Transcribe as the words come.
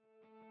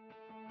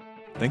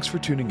Thanks for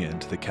tuning in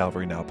to the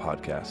Calvary Now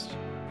podcast.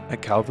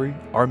 At Calvary,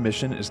 our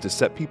mission is to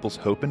set people's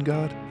hope in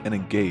God and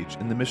engage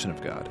in the mission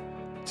of God.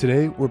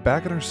 Today, we're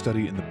back in our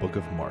study in the book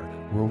of Mark,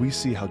 where we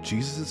see how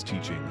Jesus'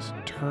 teachings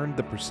turned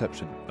the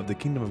perception of the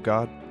kingdom of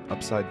God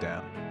upside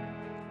down.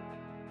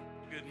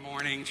 Good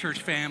morning,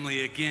 church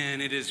family.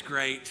 Again, it is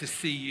great to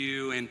see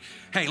you. And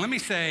hey, let me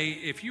say,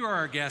 if you are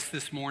our guest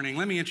this morning,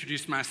 let me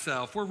introduce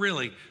myself. We're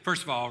really,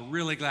 first of all,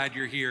 really glad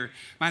you're here.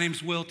 My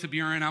name's Will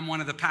Taburin. I'm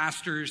one of the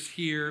pastors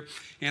here,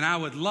 and I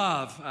would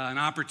love an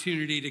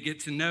opportunity to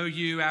get to know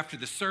you after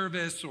the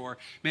service or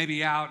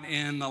maybe out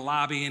in the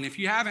lobby. And if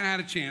you haven't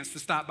had a chance to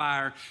stop by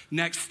our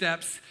Next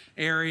Steps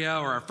area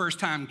or our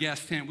first-time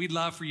guest tent, we'd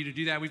love for you to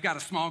do that. We've got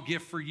a small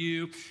gift for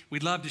you.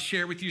 We'd love to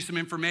share with you some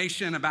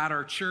information about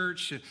our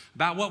church,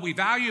 about what we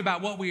value,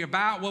 about what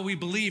we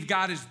believe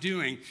God is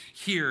doing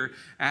here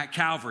at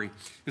Calvary.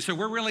 And so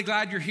we're really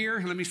glad you're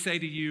here. Let me say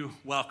to you,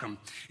 welcome.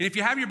 And if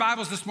you have your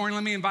Bibles this morning,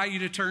 let me invite you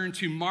to turn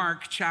to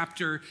Mark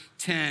chapter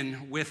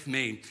 10 with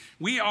me.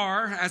 We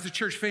are, as a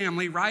church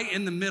family, right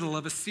in the middle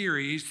of a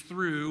series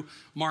through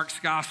Mark's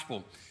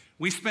gospel.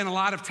 We spent a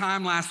lot of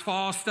time last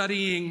fall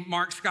studying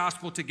Mark's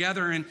gospel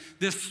together, and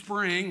this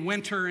spring,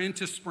 winter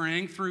into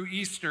spring, through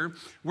Easter,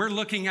 we're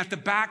looking at the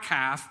back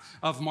half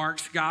of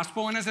Mark's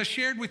gospel. And as I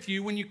shared with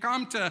you, when you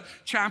come to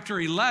chapter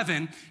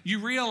 11, you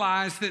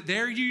realize that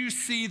there you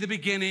see the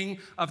beginning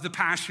of the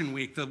Passion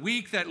Week, the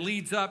week that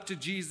leads up to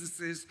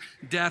Jesus'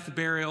 death,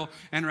 burial,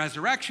 and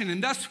resurrection.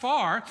 And thus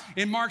far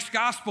in Mark's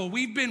gospel,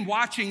 we've been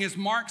watching as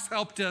Mark's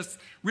helped us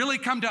really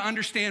come to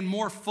understand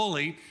more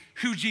fully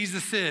who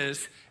Jesus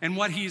is and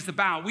what he's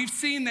about. We've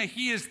seen that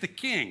he is the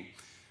king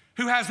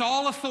who has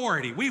all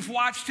authority. We've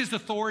watched his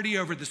authority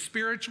over the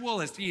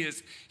spiritual as he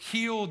has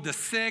healed the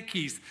sick.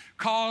 He's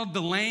called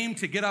the lame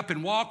to get up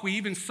and walk. We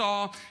even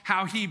saw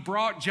how he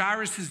brought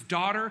Jairus'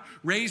 daughter,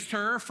 raised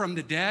her from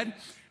the dead.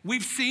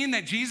 We've seen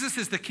that Jesus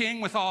is the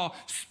king with all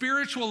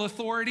spiritual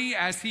authority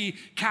as he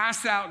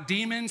casts out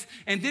demons.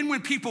 And then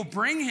when people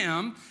bring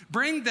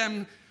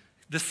them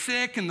the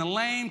sick and the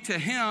lame to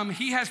him,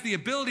 he has the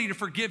ability to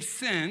forgive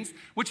sins,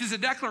 which is a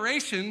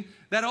declaration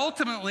that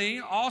ultimately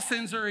all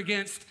sins are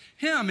against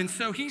him. And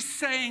so he's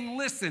saying,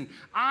 listen,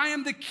 I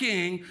am the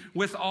king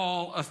with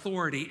all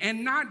authority.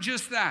 And not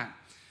just that,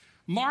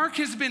 Mark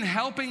has been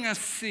helping us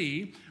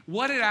see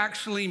what it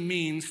actually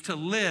means to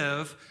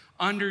live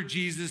under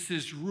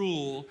Jesus'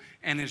 rule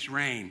and his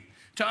reign,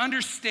 to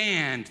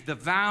understand the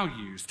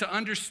values, to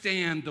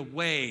understand the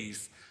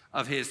ways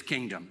of his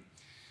kingdom.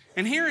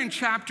 And here in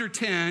chapter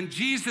 10,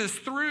 Jesus,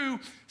 through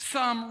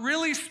some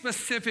really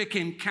specific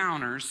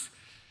encounters,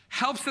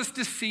 helps us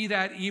to see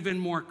that even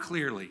more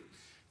clearly,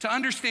 to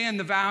understand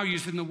the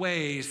values and the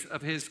ways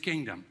of his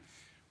kingdom.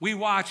 We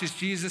watch as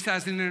Jesus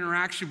has an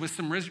interaction with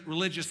some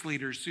religious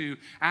leaders who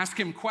ask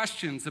him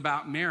questions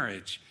about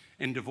marriage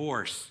and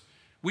divorce.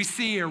 We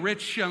see a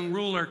rich young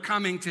ruler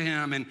coming to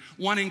him and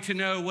wanting to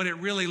know what it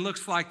really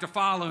looks like to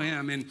follow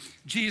him. And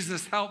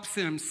Jesus helps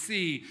him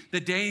see the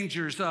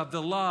dangers of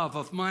the love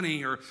of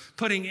money or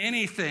putting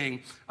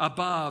anything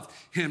above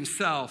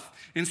himself.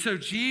 And so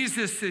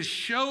Jesus is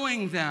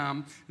showing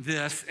them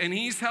this, and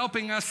he's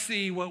helping us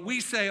see what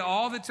we say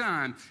all the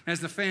time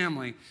as a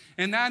family.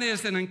 And that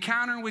is an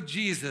encounter with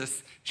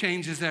Jesus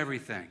changes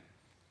everything.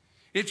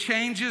 It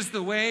changes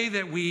the way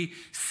that we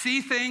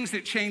see things.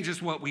 It changes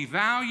what we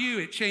value.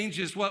 It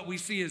changes what we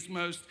see as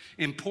most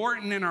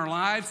important in our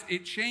lives.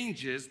 It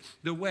changes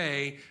the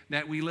way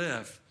that we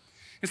live.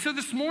 And so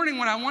this morning,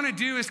 what I want to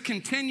do is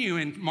continue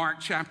in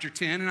Mark chapter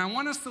 10, and I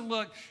want us to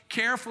look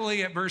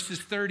carefully at verses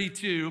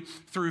 32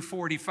 through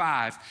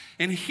 45.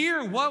 And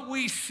here, what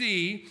we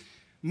see,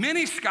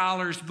 many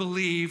scholars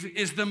believe,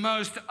 is the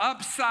most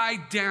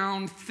upside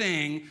down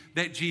thing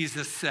that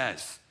Jesus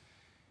says.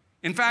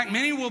 In fact,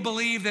 many will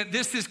believe that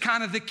this is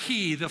kind of the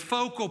key, the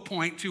focal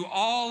point to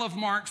all of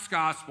Mark's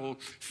gospel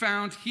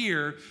found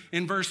here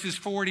in verses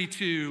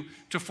 42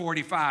 to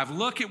 45.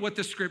 Look at what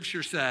the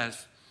scripture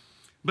says.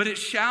 But it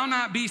shall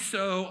not be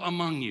so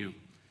among you,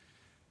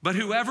 but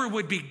whoever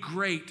would be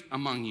great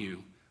among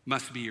you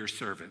must be your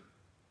servant.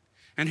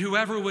 And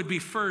whoever would be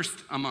first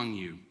among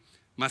you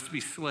must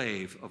be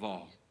slave of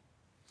all.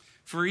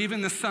 For even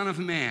the Son of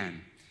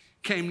Man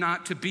came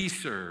not to be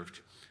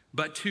served,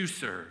 but to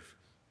serve,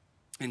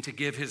 and to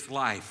give his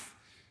life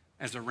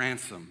as a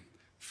ransom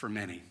for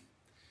many.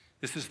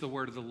 This is the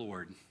word of the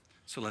Lord,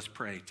 so let's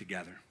pray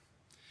together.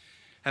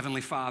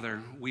 Heavenly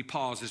Father, we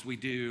pause as we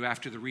do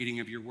after the reading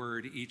of your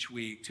word each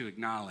week to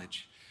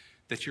acknowledge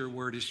that your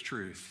word is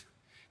truth,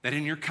 that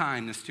in your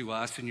kindness to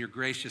us and your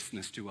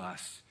graciousness to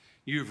us,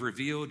 you have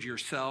revealed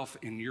yourself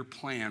and your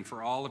plan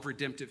for all of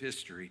redemptive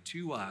history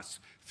to us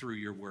through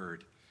your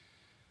word.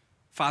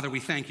 Father, we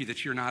thank you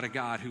that you're not a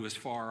God who is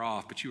far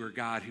off, but you are a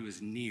God who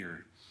is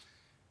near.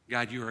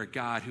 God, you are a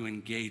God who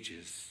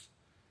engages.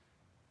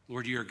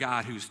 Lord, you're a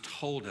God who's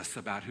told us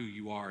about who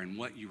you are and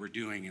what you are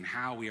doing and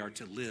how we are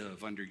to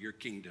live under your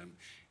kingdom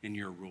and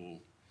your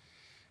rule.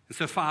 And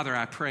so, Father,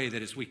 I pray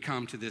that as we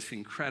come to this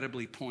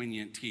incredibly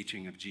poignant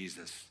teaching of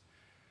Jesus,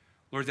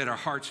 Lord, that our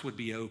hearts would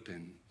be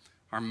open,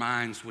 our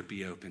minds would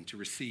be open to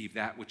receive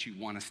that which you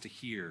want us to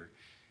hear.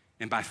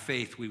 And by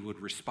faith, we would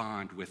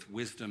respond with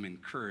wisdom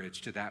and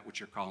courage to that which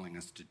you're calling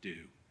us to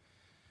do.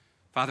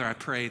 Father, I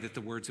pray that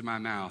the words of my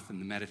mouth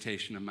and the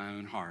meditation of my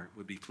own heart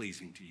would be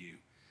pleasing to you.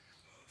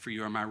 For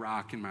you are my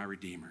rock and my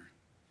redeemer.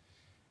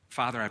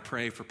 Father, I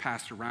pray for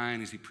Pastor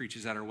Ryan as he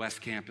preaches at our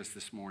West Campus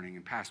this morning,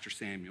 and Pastor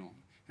Samuel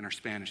in our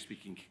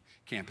Spanish-speaking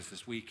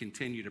campuses. We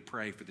continue to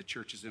pray for the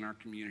churches in our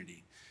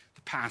community,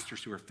 the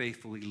pastors who are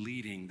faithfully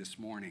leading this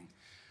morning.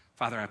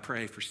 Father, I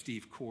pray for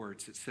Steve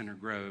Quartz at Center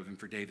Grove and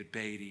for David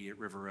Beatty at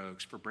River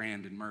Oaks, for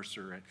Brandon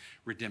Mercer at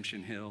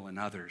Redemption Hill and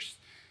others.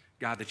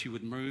 God, that you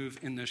would move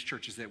in those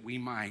churches, that we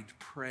might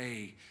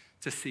pray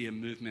to see a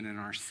movement in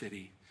our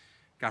city.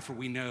 God, for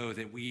we know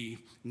that we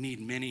need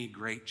many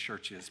great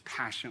churches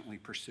passionately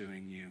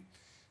pursuing you.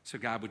 So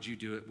God, would you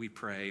do it, we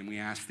pray, and we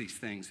ask these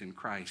things in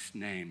Christ's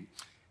name.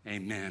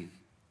 Amen.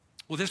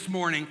 Well, this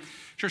morning,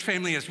 church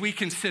family, as we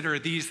consider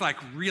these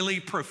really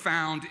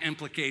profound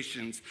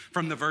implications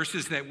from the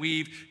verses that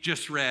we've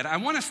just read, I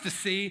want us to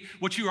see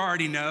what you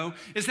already know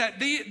is that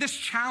this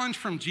challenge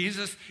from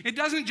Jesus, it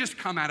doesn't just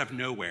come out of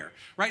nowhere,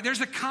 right?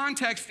 There's a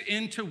context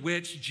into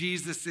which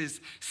Jesus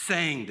is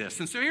saying this.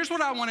 And so here's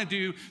what I want to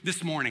do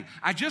this morning.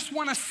 I just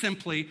want to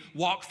simply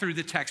walk through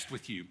the text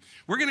with you.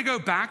 We're going to go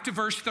back to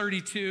verse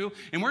 32,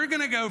 and we're going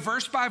to go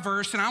verse by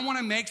verse, and I want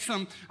to make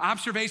some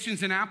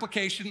observations and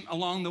application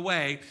along the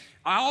way,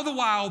 all the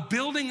while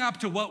building up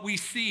to what we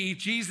see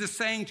Jesus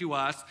saying to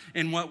us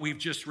in what we've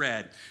just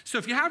read. So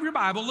if you have your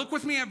Bible, look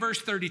with me at verse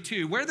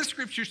 32, where the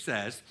scripture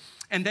says,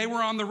 "And they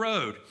were on the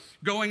road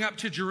going up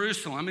to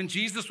Jerusalem, and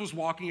Jesus was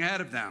walking ahead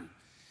of them.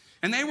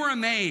 And they were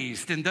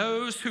amazed, and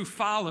those who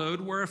followed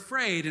were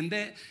afraid.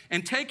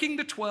 And taking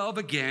the 12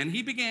 again,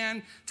 he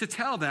began to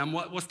tell them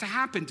what was to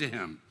happen to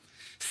him.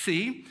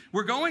 See,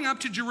 we're going up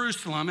to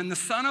Jerusalem, and the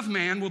Son of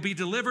Man will be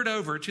delivered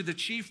over to the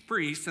chief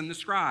priests and the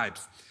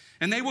scribes.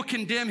 And they will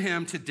condemn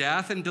him to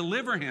death and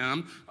deliver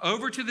him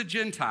over to the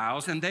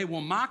Gentiles, and they will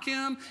mock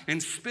him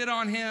and spit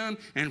on him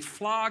and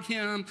flog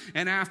him,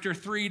 and after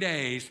 3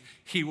 days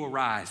he will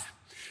rise."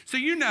 So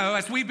you know,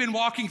 as we've been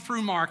walking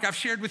through Mark, I've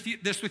shared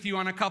this with you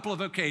on a couple of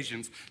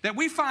occasions, that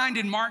we find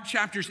in Mark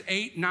chapters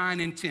 8,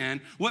 9, and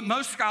 10, what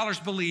most scholars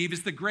believe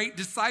is the great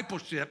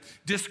discipleship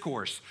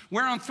discourse,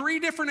 where on 3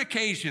 different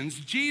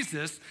occasions,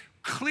 Jesus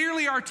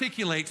clearly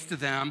articulates to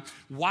them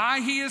why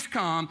he has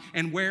come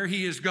and where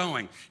he is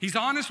going. He's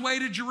on his way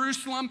to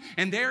Jerusalem,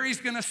 and there he's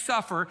going to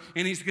suffer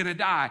and he's going to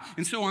die.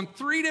 And so on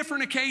 3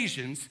 different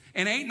occasions,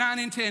 in 8, 9,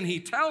 and 10, he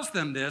tells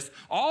them this,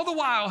 all the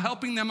while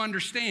helping them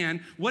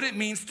understand what it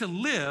means to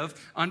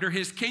live under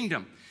his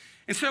kingdom.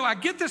 And so I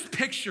get this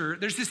picture,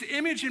 there's this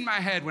image in my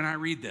head when I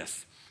read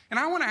this. And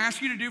I want to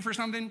ask you to do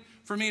something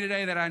for me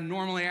today that I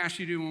normally ask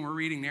you to do when we're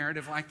reading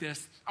narrative like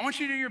this. I want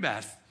you to do your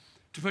best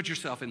to put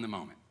yourself in the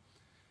moment.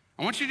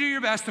 I want you to do your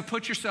best to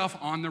put yourself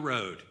on the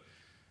road.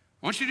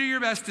 I want you to do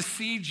your best to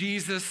see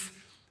Jesus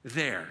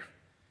there.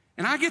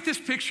 And I get this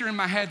picture in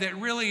my head that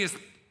really is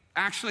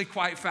actually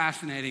quite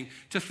fascinating,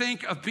 to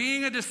think of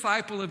being a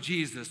disciple of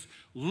Jesus,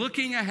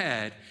 looking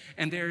ahead,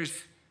 and there's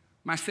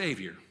my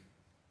Savior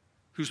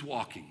who's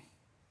walking.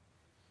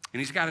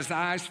 And he's got his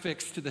eyes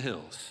fixed to the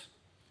hills.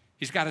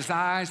 He's got his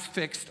eyes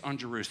fixed on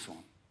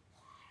Jerusalem.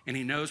 And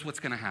he knows what's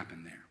going to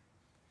happen there.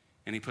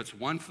 And he puts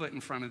one foot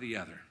in front of the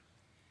other,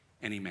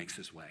 and he makes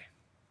his way.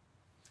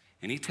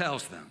 And he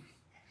tells them,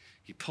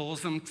 he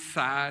pulls them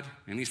aside,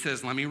 and he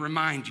says, "Let me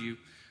remind you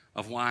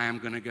of why I'm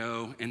going to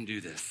go and do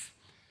this.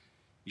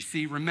 You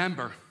see,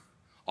 remember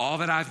all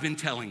that I've been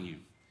telling you.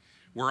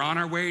 We're on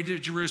our way to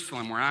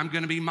Jerusalem, where I'm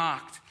going to be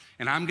mocked,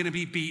 and I'm going to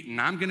be beaten,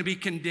 I'm going to be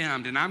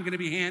condemned, and I'm going to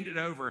be handed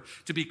over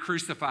to be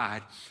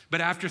crucified.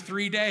 But after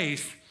 3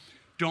 days,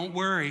 don't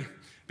worry,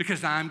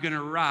 because I'm going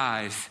to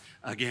rise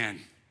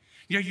again."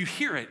 You know, you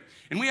hear it.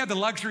 And we have the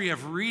luxury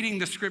of reading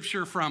the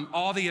scripture from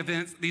all these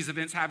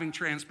events having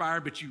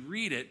transpired, but you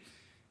read it,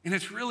 and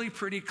it's really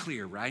pretty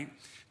clear, right?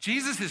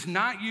 Jesus is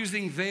not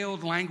using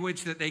veiled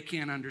language that they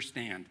can't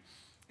understand.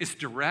 It's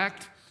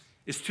direct,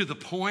 it's to the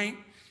point,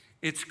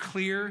 it's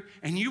clear,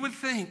 and you'd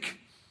think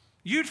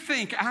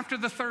after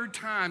the 3rd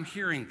time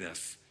hearing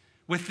this,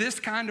 with this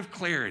kind of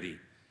clarity,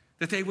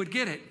 that they would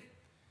get it,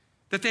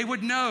 that they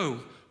would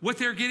know what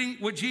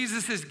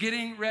Jesus is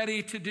getting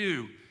ready to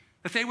do,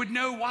 that they would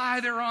know why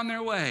they're on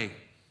their way.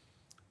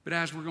 But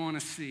as we're going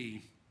to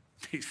see,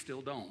 they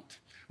still don't.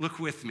 Look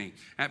with me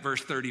at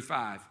verse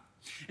 35.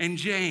 "And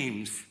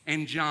James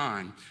and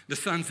John, the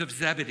sons of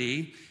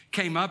Zebedee,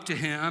 came up to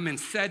him and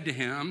said to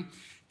him,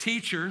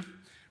 'Teacher,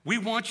 we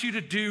want you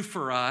to do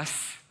for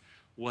us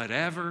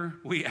whatever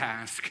we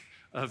ask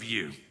of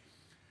you.'"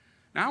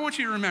 Now, I want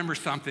you to remember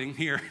something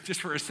here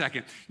just for a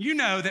second. You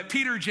know that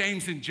Peter,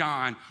 James, and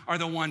John are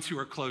the ones who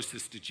are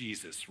closest to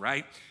Jesus,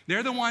 right?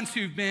 They're the ones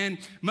who've been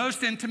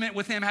most intimate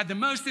with him, had the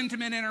most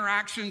intimate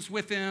interactions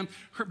with him,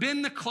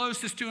 been the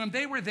closest to him.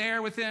 They were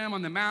there with him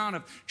on the Mount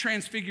of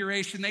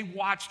Transfiguration. They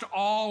watched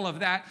all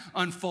of that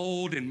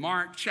unfold in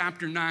Mark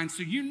chapter 9.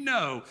 So you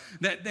know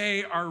that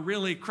they are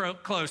really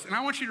close. And I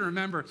want you to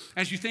remember,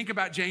 as you think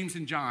about James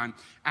and John,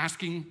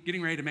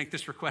 getting ready to make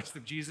this request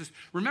of Jesus,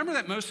 remember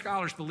that most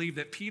scholars believe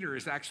that Peter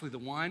is actually the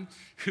one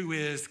who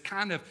is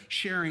kind of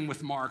sharing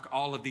with Mark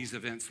all of these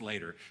events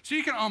later. So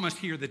you can almost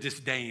hear the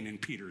disdain in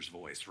Peter's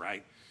voice,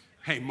 right?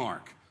 Hey,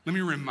 Mark, let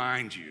me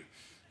remind you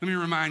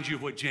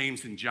of what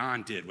James and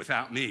John did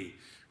without me,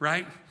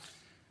 right?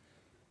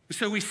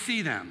 So we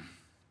see them.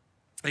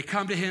 They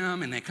come to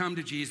him and they come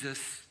to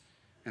Jesus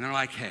and they're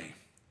like, hey,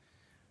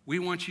 we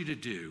want you to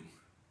do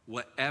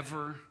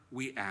whatever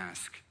we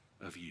ask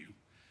of you.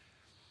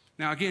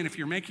 Now, again, if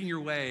you're making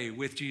your way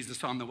with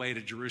Jesus on the way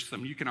to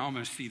Jerusalem, you can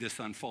almost see this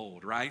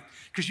unfold, right?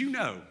 Because you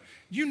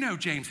know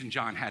James and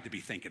John had to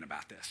be thinking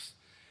about this.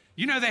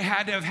 You know they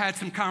had to have had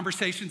some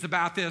conversations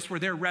about this where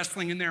they're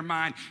wrestling in their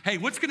mind, hey,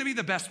 what's going to be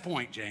the best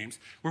point, James,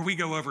 where we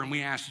go over and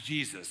we ask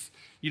Jesus,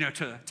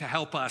 to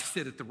help us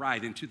sit at the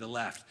right and to the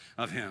left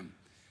of him.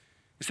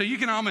 So you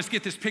can almost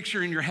get this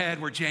picture in your head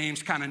where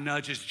James kind of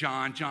nudges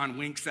John. John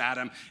winks at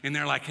him, and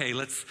they're like, hey,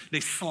 they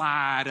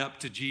slide up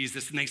to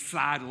Jesus, and they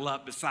sidle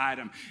up beside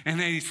him. And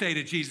they say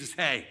to Jesus,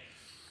 hey,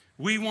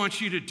 we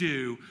want you to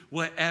do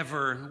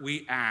whatever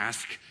we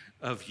ask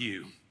of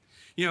you.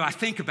 I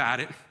think about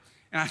it,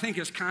 and I think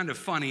it's kind of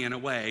funny in a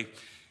way.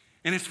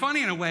 And it's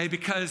funny in a way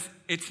because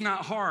it's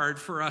not hard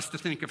for us to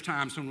think of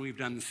times when we've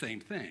done the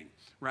same thing,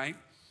 right?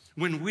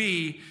 When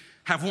we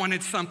have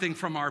wanted something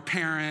from our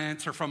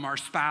parents or from our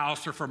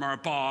spouse or from our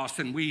boss,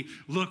 and we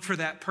look for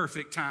that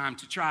perfect time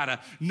to try to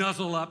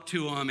nuzzle up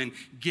to them and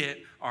get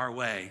our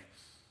way.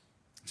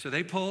 So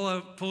they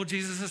pull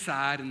Jesus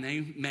aside and they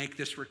make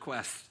this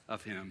request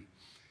of him.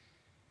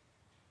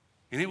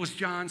 And it was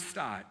John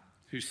Stott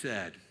who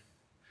said,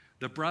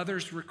 the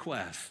brother's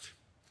request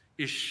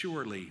is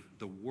surely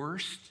the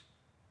worst,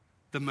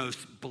 the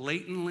most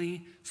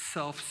blatantly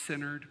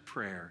self-centered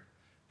prayer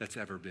that's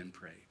ever been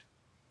prayed.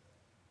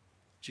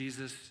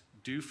 Jesus,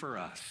 do for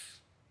us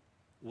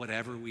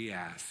whatever we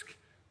ask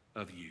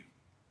of you.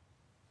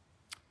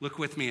 Look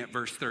with me at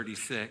verse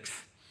 36.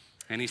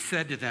 And he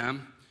said to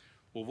them,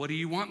 well, what do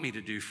you want me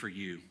to do for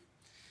you?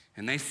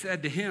 And they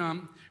said to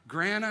him,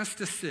 grant us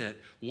to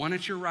sit one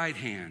at your right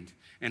hand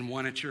and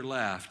one at your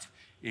left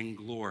in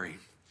glory.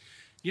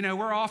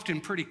 We're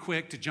often pretty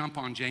quick to jump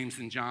on James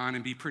and John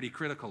and be pretty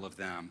critical of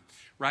them,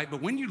 right?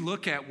 But when you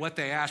look at what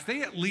they ask,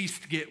 they at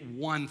least get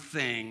one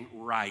thing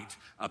right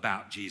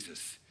about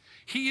Jesus.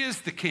 He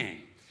is the king,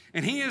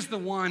 and he is the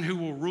one who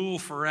will rule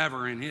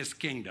forever in his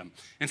kingdom.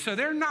 And so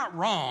they're not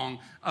wrong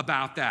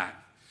about that.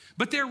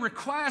 But their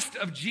request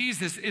of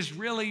Jesus is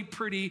really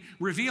pretty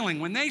revealing.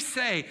 When they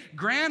say,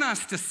 grant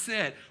us to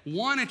sit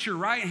one at your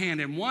right hand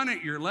and one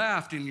at your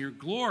left in your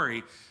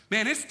glory,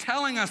 man, it's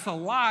telling us a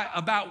lot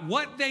about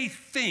what they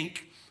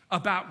think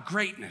about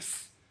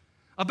greatness,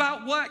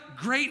 about what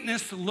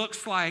greatness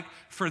looks like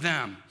for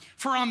them.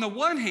 For on the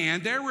one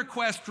hand, their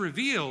request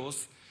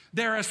reveals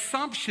their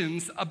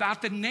assumptions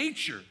about the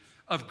nature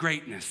of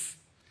greatness.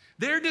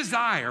 Their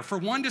desire for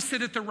one to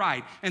sit at the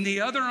right and the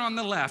other on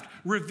the left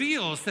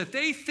reveals that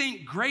they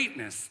think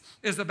greatness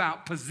is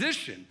about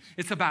position,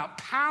 it's about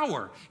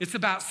power, it's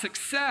about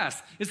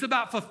success, it's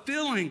about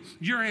fulfilling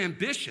your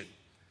ambition.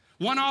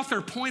 One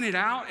author pointed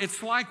out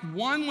it's like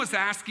one was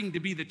asking to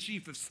be the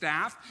chief of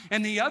staff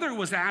and the other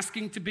was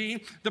asking to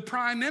be the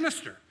prime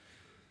minister.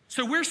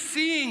 So we're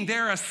seeing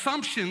their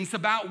assumptions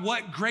about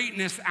what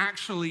greatness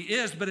actually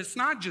is, but it's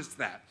not just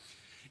that.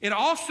 It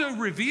also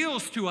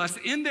reveals to us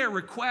in their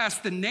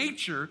request the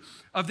nature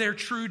of their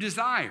true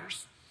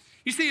desires.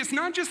 You see, it's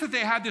not just that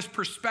they had this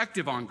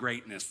perspective on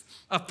greatness,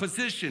 of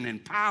position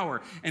and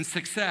power and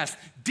success.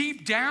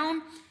 Deep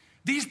down,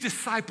 these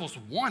disciples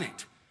want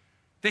it.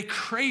 They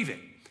crave it.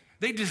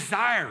 They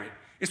desire it.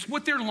 It's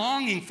what they're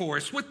longing for.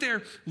 It's what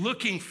they're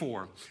looking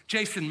for.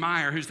 Jason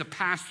Meyer, who's a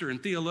pastor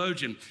and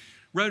theologian,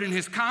 wrote in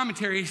his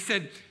commentary, he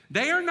said,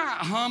 they are not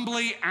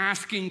humbly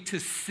asking to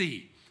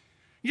see.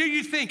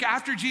 You think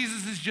after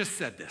Jesus has just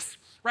said this,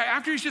 right?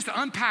 After he's just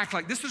unpacked,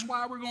 like, this is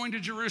why we're going to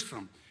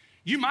Jerusalem.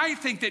 You might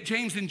think that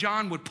James and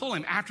John would pull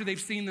him after they've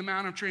seen the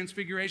Mount of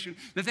Transfiguration,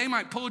 that they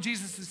might pull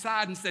Jesus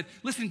aside and said,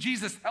 listen,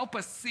 Jesus, help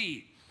us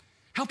see.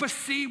 Help us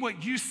see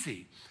what you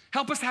see.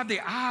 Help us have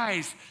the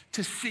eyes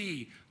to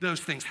see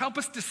those things. Help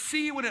us to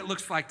see what it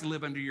looks like to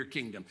live under your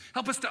kingdom.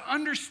 Help us to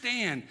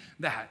understand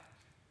that.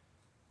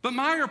 But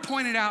Meyer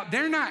pointed out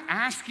they're not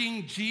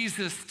asking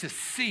Jesus to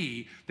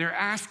see, they're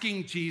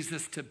asking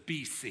Jesus to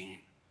be seen.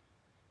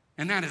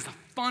 And that is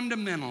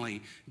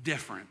fundamentally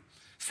different.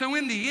 So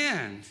in the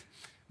end,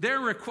 their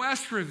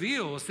request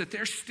reveals that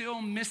they're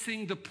still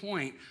missing the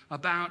point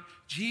about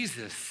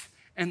Jesus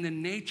and the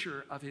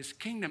nature of his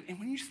kingdom. And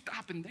when you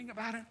stop and think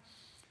about it,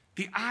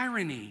 the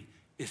irony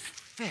is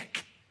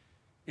thick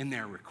in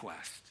their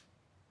request.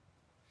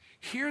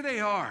 Here they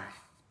are,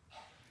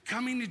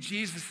 coming to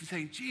Jesus and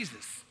saying,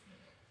 Jesus,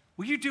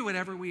 will you do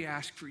whatever we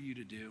ask for you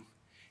to do?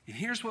 And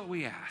here's what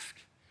we ask.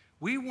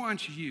 We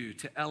want you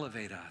to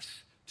elevate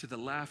us to the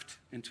left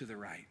and to the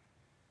right.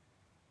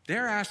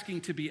 They're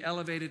asking to be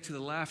elevated to the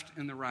left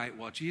and the right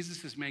while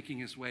Jesus is making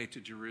his way to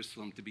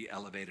Jerusalem to be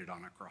elevated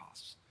on a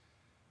cross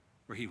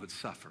where he would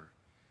suffer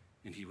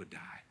and he would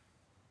die.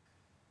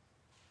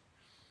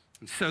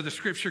 And so the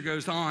scripture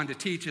goes on to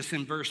teach us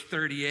in verse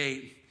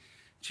 38,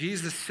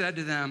 Jesus said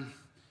to them,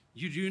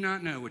 "You do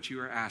not know what you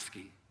are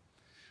asking.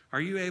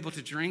 Are you able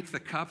to drink the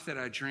cup that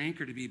I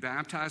drink or to be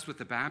baptized with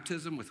the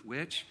baptism with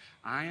which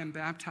I am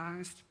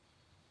baptized?"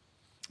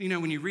 You know,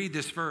 when you read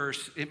this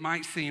verse, it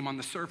might seem on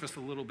the surface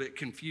a little bit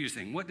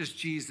confusing. What does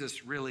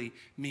Jesus really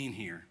mean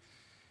here?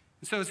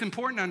 And so it's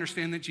important to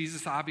understand that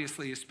Jesus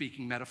obviously is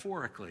speaking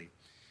metaphorically.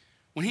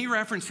 When he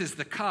references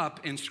the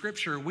cup in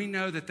Scripture, we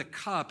know that the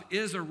cup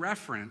is a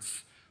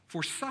reference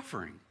for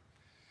suffering.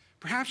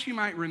 Perhaps you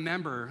might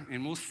remember,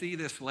 and we'll see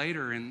this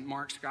later in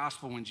Mark's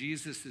gospel when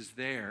Jesus is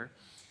there,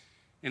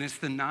 and it's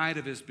the night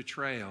of his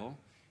betrayal,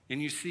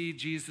 and you see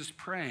Jesus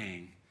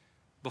praying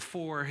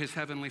before his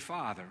heavenly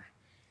Father.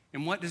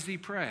 And what does he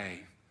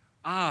pray?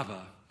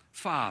 Abba,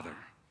 Father,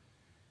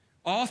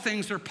 all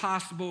things are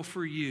possible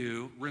for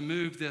you.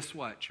 Remove this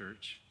what,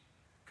 church?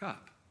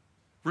 Cup.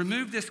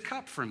 Remove this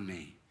cup from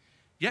me.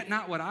 Yet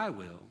not what I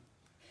will,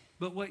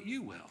 but what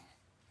you will.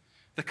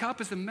 The cup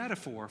is a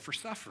metaphor for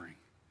suffering.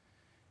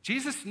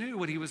 Jesus knew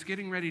what he was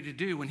getting ready to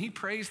do. When he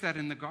prays that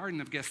in the Garden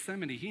of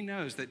Gethsemane, he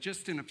knows that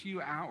just in a few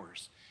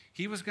hours,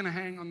 he was going to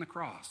hang on the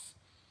cross.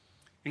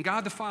 And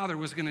God the Father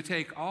was going to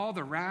take all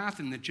the wrath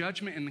and the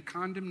judgment and the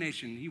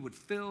condemnation. He would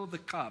fill the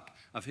cup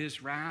of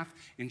his wrath,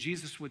 and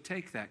Jesus would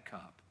take that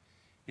cup,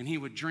 and he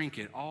would drink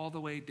it all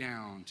the way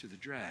down to the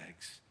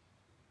dregs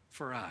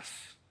for us.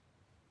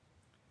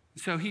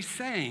 So he's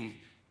saying,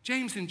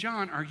 James and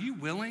John, are you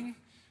willing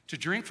to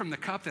drink from the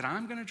cup that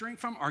I'm going to drink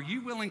from? Are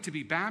you willing to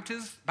be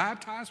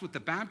baptized with the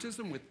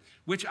baptism with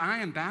which I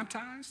am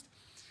baptized?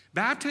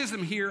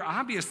 Baptism here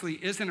obviously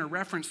isn't a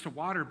reference to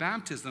water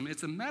baptism.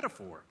 It's a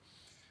metaphor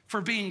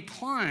for being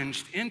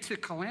plunged into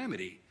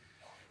calamity.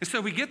 And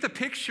so we get the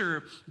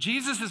picture.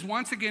 Jesus is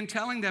once again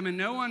telling them in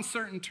no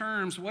uncertain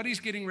terms what he's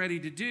getting ready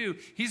to do.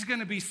 He's going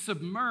to be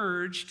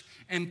submerged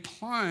and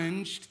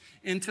plunged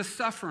into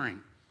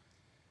suffering.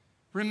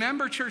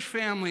 Remember, church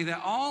family,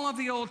 that all of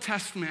the Old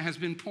Testament has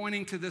been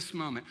pointing to this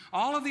moment.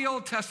 All of the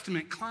Old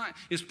Testament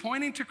is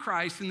pointing to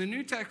Christ, and the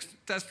New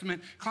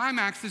Testament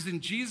climaxes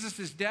in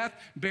Jesus' death,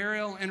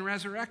 burial, and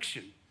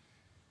resurrection.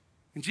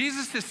 And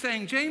Jesus is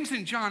saying, James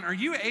and John, are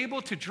you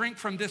able to drink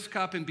from this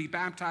cup and be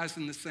baptized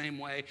in the same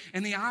way?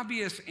 And the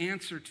obvious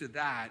answer to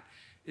that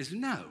is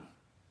no.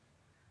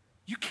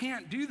 You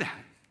can't do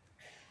that.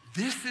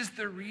 This is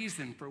the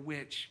reason for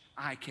which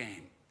I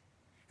came.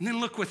 And then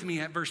look with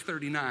me at verse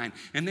 39.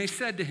 And they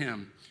said to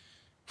him,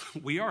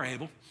 we are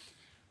able.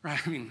 Right?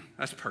 I mean,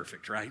 that's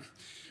perfect, right?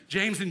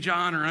 James and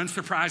John are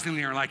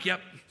unsurprisingly are like,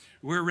 yep,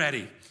 we're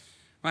ready.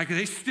 Like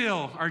they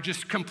still are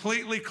just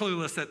completely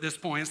clueless at this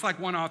point. It's like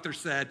one author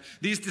said,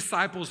 these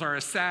disciples are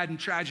a sad and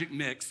tragic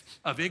mix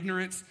of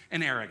ignorance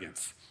and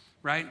arrogance,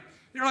 right?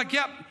 They're like,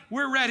 yep,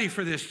 we're ready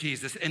for this,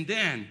 Jesus. And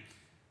then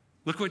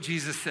look what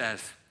Jesus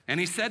says. And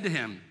he said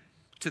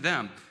to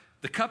them,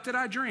 the cup that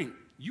I drink,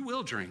 you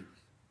will drink.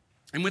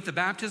 And with the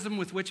baptism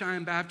with which I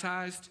am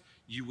baptized,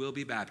 you will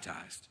be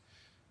baptized.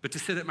 But to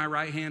sit at my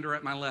right hand or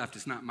at my left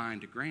is not mine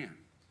to grant,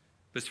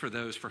 but it's for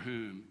those for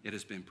whom it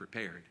has been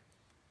prepared.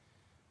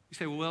 You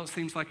say, well, it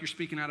seems like you're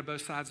speaking out of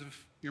both sides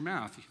of your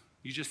mouth.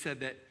 You just said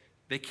that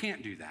they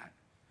can't do that.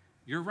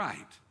 You're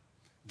right.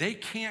 They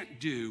can't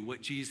do what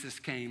Jesus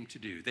came to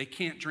do. They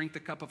can't drink the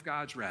cup of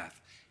God's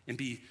wrath and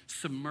be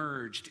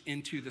submerged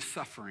into the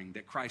suffering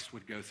that Christ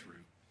would go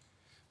through.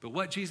 But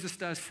what Jesus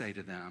does say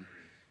to them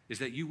is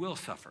that you will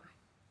suffer.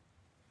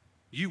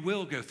 You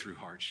will go through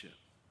hardship.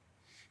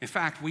 In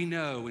fact, we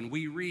know and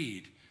we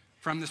read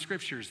from the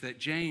scriptures that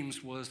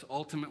James was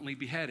ultimately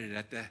beheaded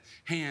at the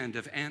hand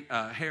of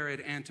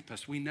Herod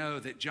Antipas. We know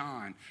that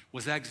John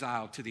was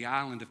exiled to the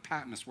island of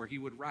Patmos where he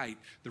would write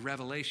the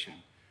Revelation.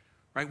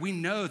 Right? We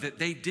know that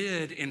they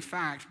did, in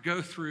fact,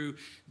 go through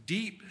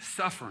deep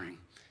suffering.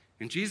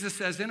 And Jesus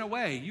says, in a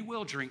way, you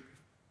will drink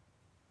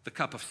the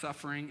cup of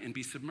suffering and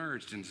be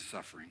submerged into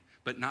suffering,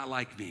 but not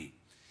like me.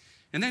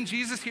 And then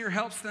Jesus here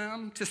helps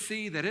them to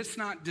see that it's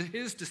not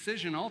his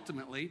decision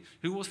ultimately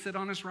who will sit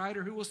on his right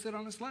or who will sit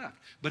on his left,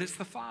 but it's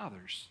the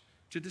Father's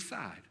to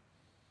decide.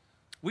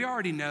 We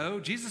already know,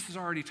 Jesus has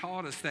already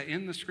taught us that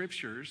in the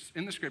scriptures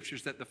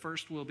that the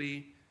first will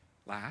be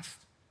last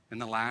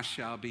and the last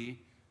shall be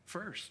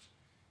first.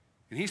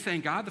 And he's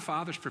saying God the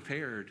Father's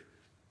prepared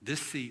this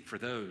seat for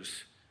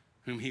those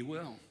whom he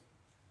will.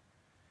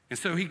 And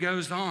so he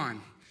goes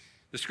on.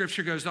 The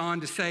scripture goes on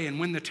to say, and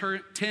when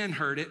the 10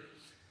 heard it,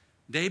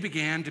 they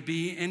began to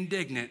be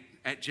indignant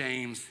at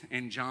James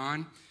and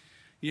John.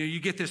 You know, you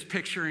get this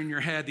picture in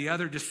your head. The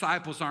other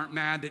disciples aren't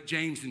mad that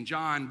James and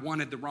John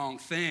wanted the wrong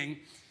thing.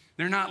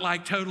 They're not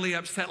like totally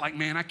upset, like,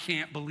 man, I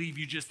can't believe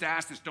you just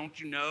asked this. Don't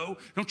you know?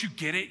 Don't you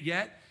get it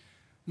yet?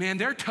 Man,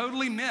 they're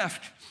totally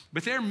miffed,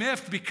 but they're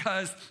miffed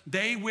because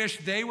they wish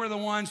they were the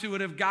ones who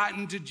would have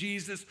gotten to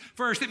Jesus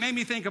first. It made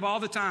me think of all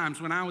the times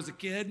when I was a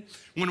kid,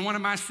 when one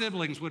of my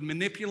siblings would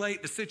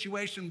manipulate the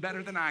situation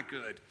better than I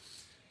could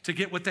to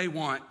get what they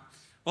want,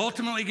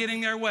 ultimately getting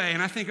their way.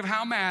 And I think of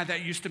how mad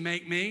that used to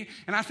make me,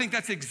 and I think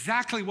that's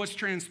exactly what's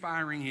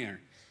transpiring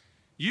here.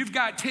 You've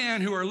got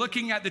 10 who are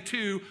looking at the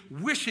 2,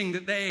 wishing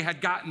that they had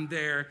gotten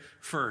there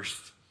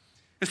first.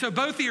 And so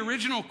both the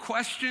original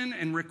question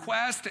and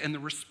request and the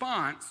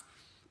response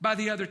by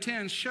the other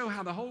 10 show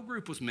how the whole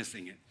group was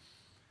missing it.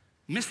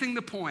 Missing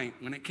the point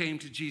when it came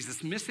to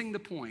Jesus, missing the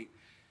point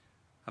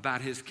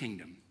about his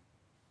kingdom.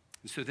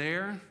 And so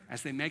there,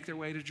 as they make their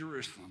way to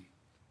Jerusalem,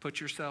 put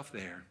yourself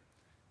there,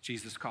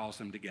 Jesus calls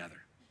them together.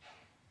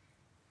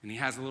 And he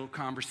has a little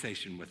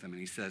conversation with them, and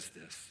he says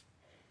this.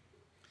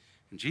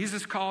 And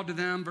Jesus called to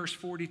them, verse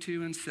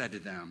 42, and said to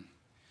them,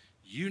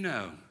 you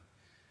know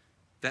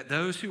that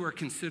those who are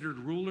considered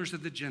rulers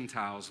of the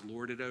Gentiles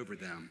lord it over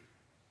them,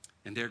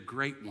 and their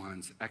great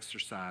ones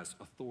exercise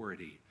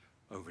authority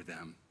over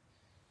them.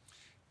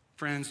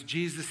 Friends,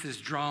 Jesus is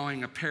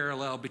drawing a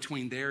parallel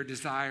between their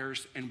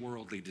desires and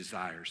worldly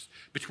desires,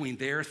 between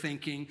their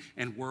thinking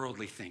and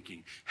worldly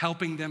thinking,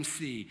 helping them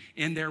see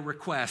in their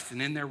request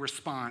and in their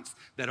response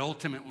that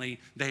ultimately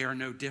they are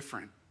no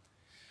different.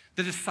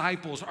 The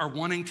disciples are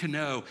wanting to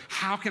know,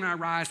 how can I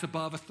rise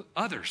above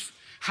others?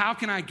 How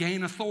can I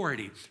gain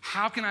authority?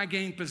 How can I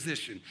gain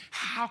position?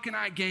 How can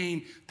I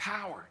gain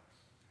power?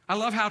 I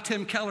love how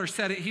Tim Keller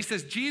said it. He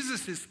says,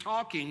 Jesus is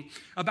talking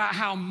about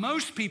how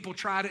most people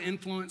try to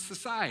influence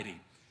society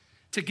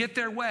to get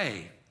their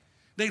way.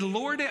 They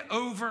lord it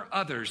over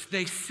others.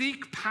 They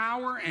seek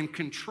power and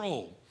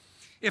control.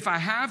 If I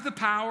have the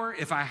power,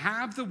 if I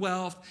have the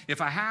wealth,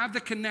 if I have the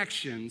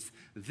connections,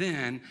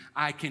 then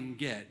I can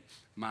get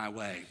my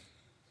way.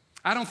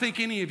 I don't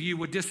think any of you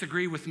would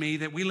disagree with me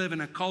that we live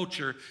in a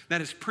culture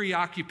that is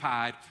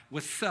preoccupied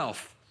with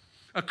self,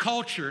 a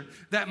culture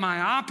that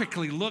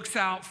myopically looks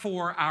out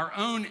for our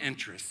own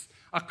interests,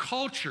 a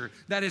culture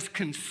that is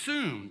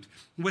consumed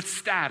with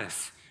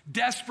status,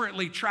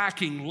 desperately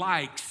tracking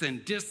likes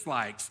and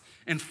dislikes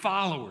and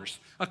followers,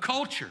 a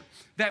culture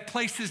that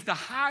places the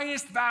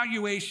highest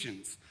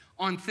valuations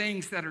on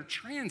things that are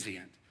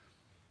transient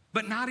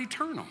but not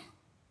eternal.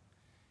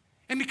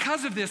 And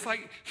because of this,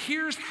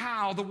 here's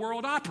how the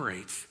world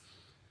operates.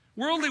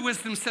 Worldly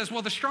wisdom says,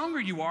 well, the stronger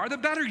you are, the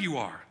better you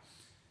are.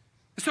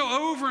 So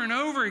over and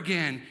over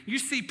again, you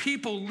see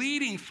people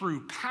leading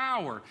through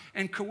power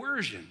and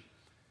coercion.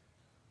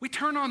 We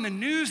turn on the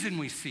news and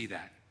we see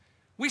that.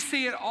 We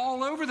see it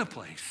all over the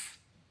place.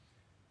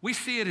 We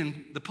see it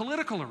in the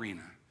political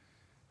arena.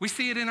 We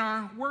see it in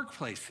our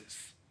workplaces.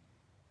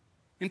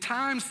 In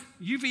times,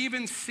 you've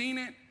even seen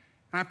it,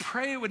 and I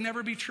pray it would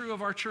never be true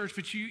of our church,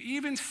 but you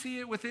even see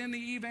it within the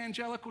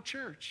evangelical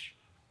church.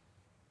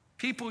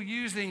 People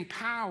using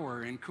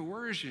power and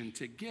coercion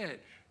to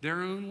get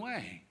their own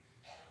way.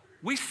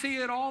 We see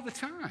it all the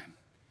time.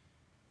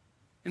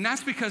 And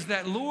that's because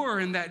that lure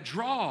and that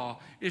draw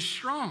is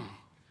strong.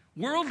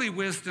 Worldly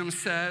wisdom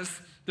says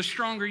the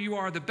stronger you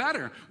are, the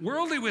better.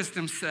 Worldly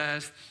wisdom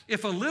says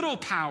if a little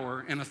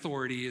power and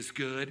authority is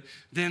good,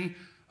 then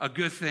a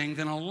good thing,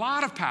 then a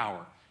lot of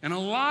power and a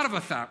lot of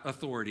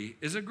authority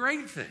is a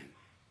great thing.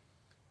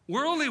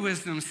 Worldly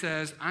wisdom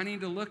says I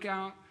need to look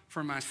out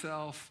for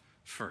myself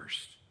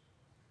first.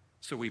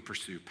 So we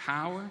pursue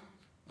power,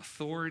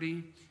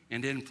 authority,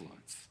 and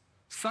influence.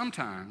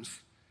 Sometimes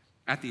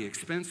at the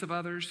expense of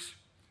others,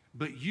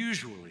 but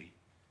usually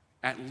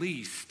at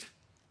least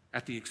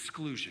at the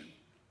exclusion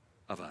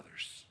of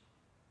others.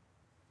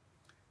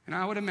 And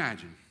I would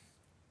imagine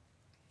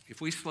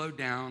if we slowed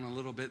down a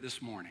little bit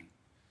this morning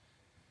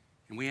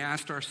and we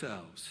asked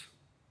ourselves,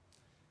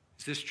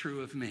 is this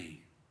true of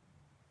me?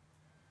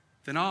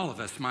 Then all of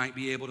us might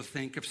be able to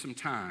think of some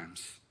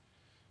times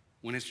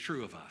when it's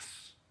true of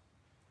us,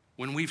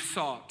 when we've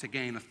sought to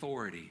gain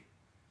authority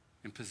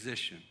and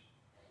position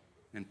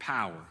and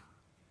power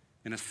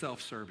in a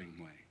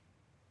self-serving way.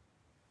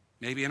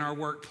 Maybe in our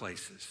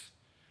workplaces,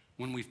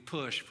 when we've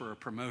pushed for a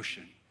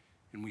promotion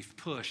and we've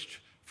pushed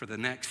for the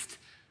next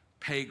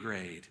pay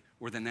grade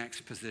or the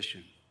next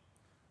position.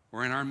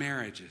 Or in our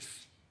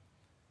marriages,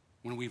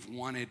 when we've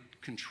wanted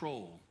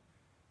control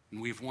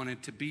and we've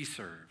wanted to be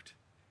served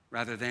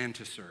rather than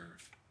to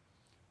serve.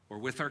 Or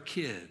with our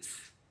kids,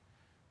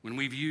 when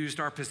we've used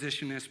our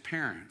position as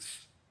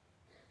parents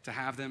to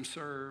have them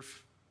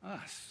serve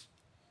us.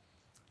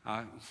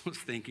 I was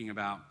thinking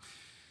about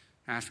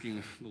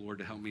asking the Lord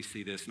to help me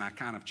see this, and I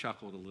kind of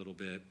chuckled a little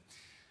bit.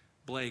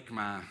 Blake,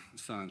 my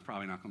son's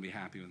probably not going to be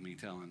happy with me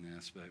telling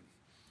this, but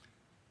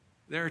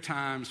there are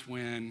times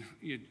when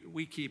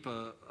we keep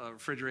a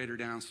refrigerator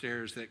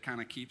downstairs that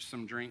kind of keeps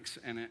some drinks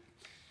in it.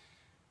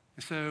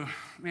 And so,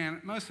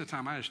 man, most of the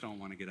time I just don't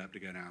want to get up to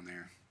go down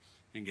there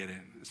and get it.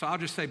 So I'll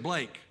just say,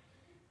 Blake,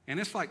 and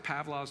it's like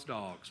Pavlov's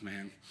dogs,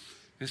 man.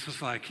 It's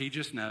just like he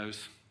just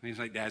knows. And he's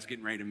like, Dad's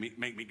getting ready to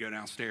make me go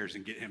downstairs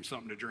and get him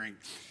something to drink.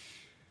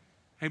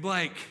 Hey,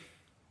 Blake,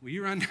 will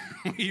you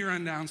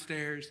run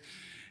downstairs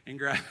and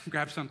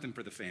grab something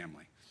for the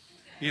family?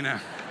 You know,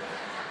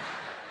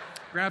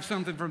 grab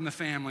something from the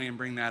family and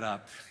bring that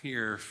up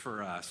here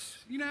for us.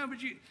 You know, but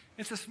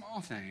it's a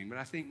small thing, but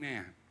I think,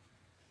 man,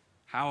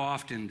 how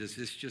often does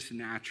this just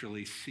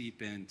naturally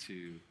seep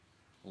into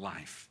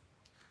life?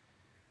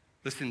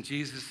 Listen,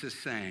 Jesus is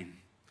saying,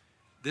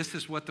 this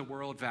is what the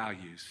world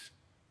values.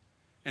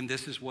 And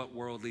this is what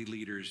worldly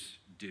leaders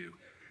do.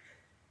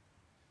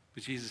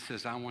 But Jesus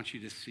says, I want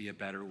you to see a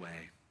better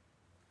way,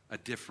 a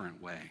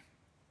different way.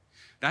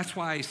 That's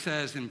why he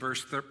says in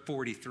verse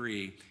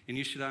 43, and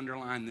you should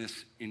underline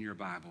this in your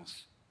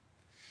Bibles,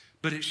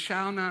 but it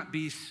shall not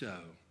be so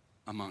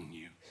among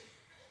you.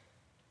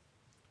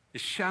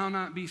 It shall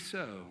not be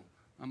so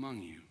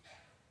among you.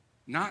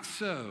 Not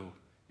so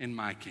in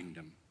my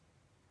kingdom.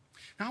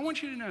 Now I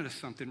want you to notice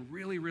something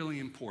really, really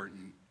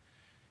important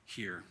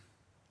here.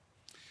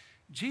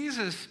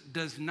 Jesus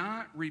does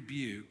not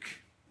rebuke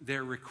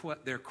their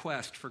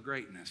quest for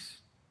greatness.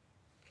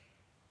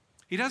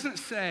 He doesn't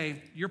say,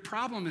 your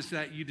problem is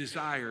that you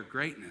desire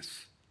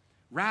greatness.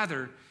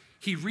 Rather,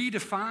 he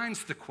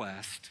redefines the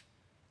quest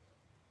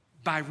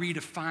by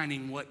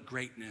redefining what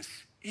greatness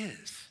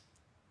is.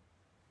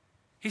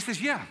 He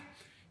says, yeah,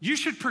 you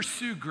should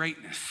pursue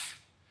greatness,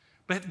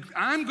 but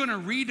I'm going to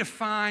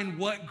redefine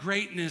what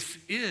greatness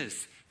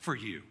is for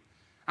you.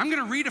 I'm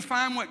going to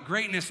redefine what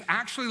greatness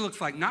actually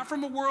looks like, not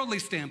from a worldly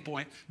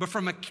standpoint, but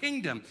from a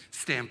kingdom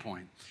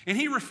standpoint. And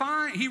he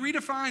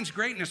redefines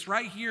greatness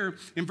right here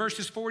in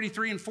verses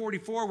 43 and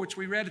 44, which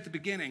we read at the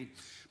beginning.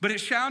 But it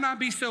shall not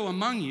be so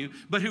among you,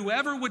 but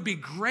whoever would be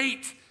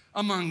great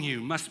among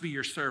you must be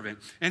your servant.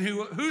 And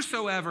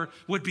whosoever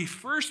would be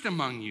first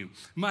among you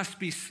must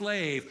be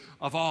slave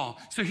of all.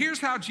 So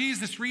here's how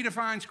Jesus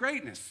redefines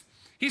greatness.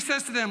 He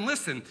says to them,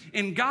 listen,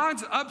 in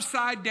God's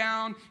upside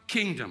down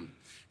kingdom,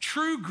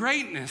 true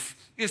greatness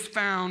is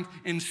found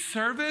in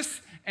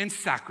service and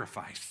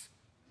sacrifice.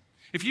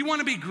 If you want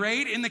to be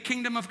great in the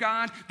kingdom of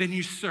God, then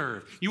you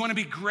serve. You want to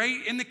be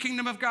great in the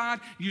kingdom of God,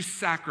 you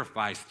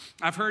sacrifice.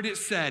 I've heard it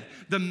said,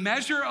 the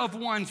measure of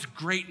one's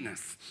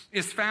greatness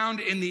is found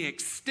in the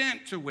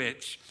extent to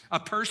which a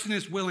person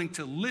is willing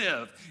to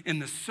live in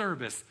the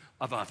service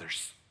of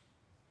others.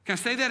 Can I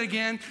say that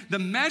again? The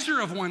measure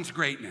of one's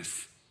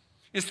greatness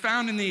is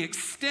found in the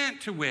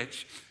extent to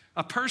which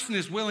a person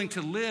is willing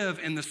to live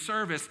in the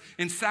service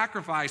and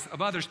sacrifice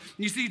of others.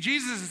 You see,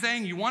 Jesus is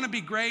saying, you want to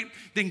be great,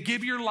 then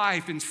give your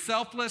life in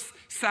selfless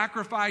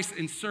sacrifice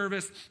and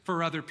service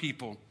for other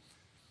people.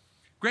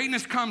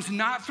 Greatness comes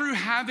not through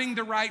having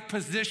the right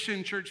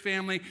position, church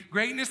family.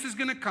 Greatness is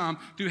going to come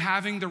through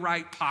having the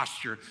right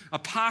posture, a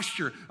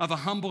posture of a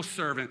humble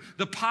servant,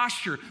 the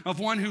posture of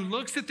one who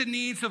looks at the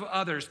needs of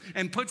others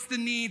and puts the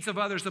needs of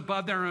others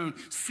above their own,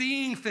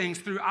 seeing things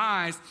through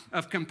eyes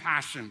of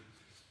compassion.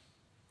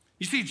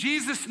 You see,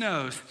 Jesus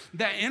knows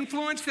that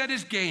influence that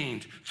is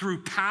gained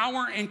through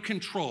power and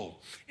control,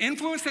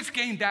 influence that's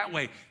gained that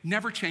way,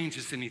 never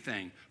changes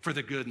anything for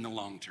the good in the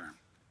long term.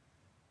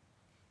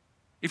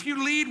 If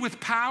you lead with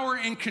power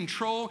and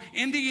control,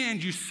 in the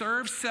end, you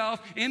serve self.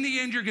 In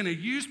the end, you're going to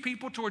use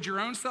people towards your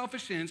own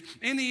selfish ends.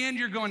 In the end,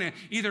 you're going to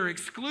either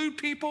exclude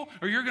people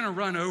or you're going to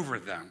run over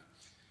them.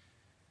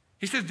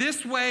 He said,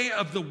 this way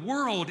of the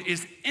world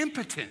is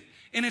impotent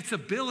in its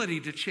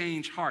ability to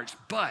change hearts.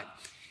 But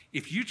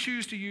if you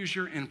choose to use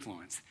your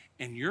influence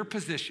and your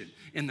position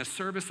in the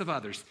service of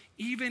others,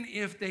 even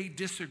if they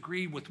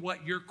disagree with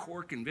what your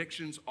core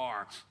convictions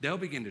are, they'll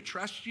begin to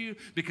trust you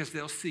because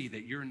they'll see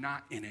that you're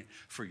not in it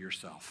for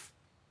yourself.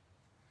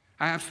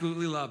 I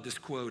absolutely love this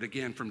quote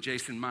again from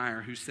Jason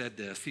Meyer, who said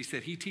this. He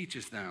said he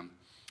teaches them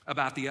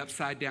about the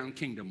upside down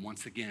kingdom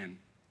once again.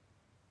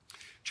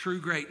 True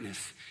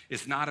greatness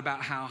is not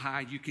about how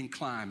high you can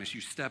climb as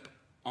you step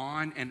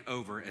on and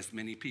over as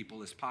many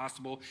people as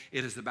possible.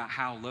 It is about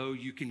how low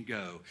you can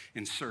go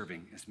in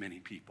serving as many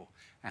people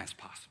as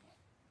possible.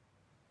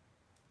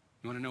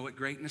 You want to know what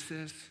greatness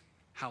is?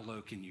 How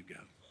low can you go?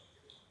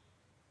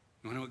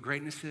 You want to know what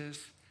greatness is?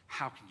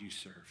 How can you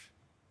serve?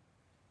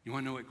 You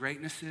want to know what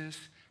greatness is?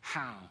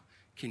 How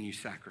can you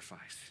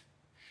sacrifice?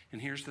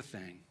 And here's the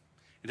thing.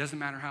 It doesn't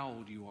matter how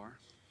old you are.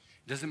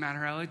 It doesn't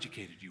matter how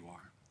educated you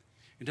are.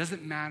 It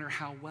doesn't matter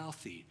how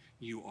wealthy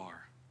you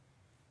are.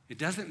 It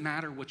doesn't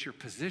matter what your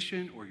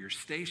position or your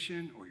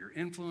station or your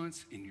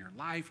influence in your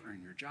life or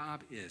in your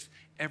job is.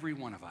 Every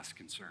one of us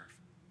can serve.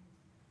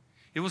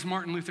 It was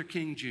Martin Luther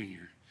King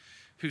Jr.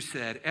 who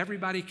said,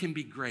 everybody can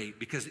be great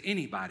because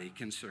anybody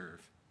can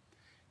serve.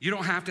 You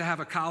don't have to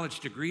have a college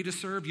degree to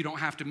serve. You don't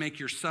have to make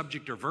your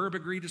subject or verb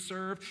agree to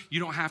serve.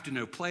 You don't have to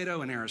know Plato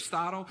and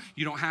Aristotle.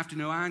 You don't have to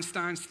know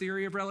Einstein's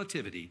theory of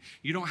relativity.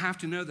 You don't have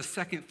to know the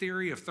second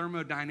theory of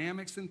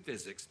thermodynamics and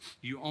physics.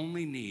 You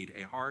only need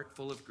a heart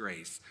full of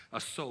grace,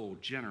 a soul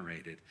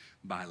generated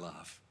by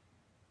love.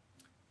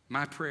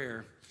 My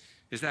prayer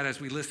is that as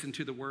we listen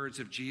to the words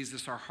of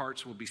Jesus, our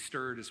hearts will be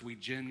stirred as we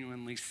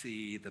genuinely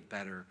see the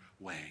better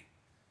way.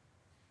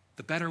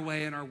 The better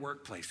way in our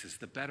workplaces,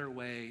 the better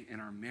way in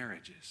our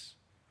marriages,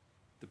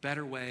 the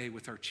better way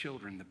with our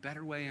children, the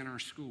better way in our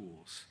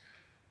schools,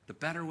 the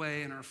better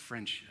way in our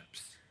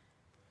friendships.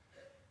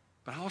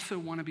 But I also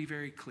want to be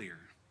very clear.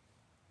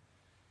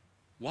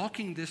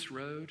 Walking this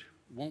road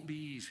won't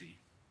be easy.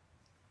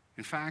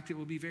 In fact, it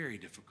will be very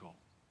difficult.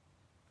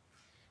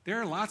 There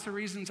are lots of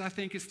reasons I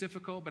think it's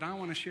difficult, but I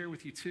want to share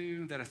with you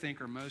two that I think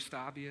are most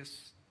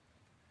obvious.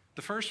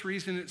 The first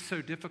reason it's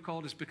so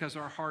difficult is because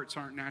our hearts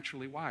aren't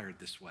naturally wired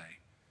this way.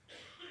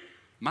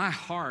 My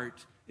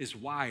heart is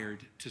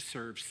wired to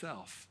serve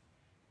self.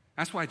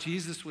 That's why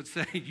Jesus would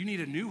say, you need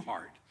a new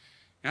heart.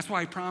 That's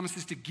why he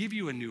promises to give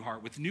you a new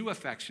heart with new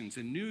affections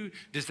and new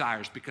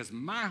desires, because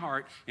my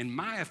heart and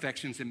my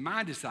affections and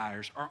my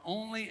desires are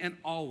only and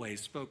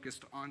always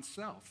focused on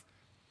self.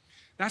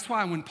 That's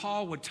why when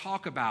Paul would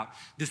talk about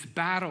this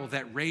battle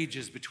that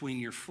rages between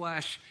your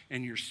flesh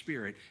and your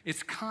spirit,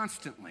 it's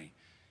constantly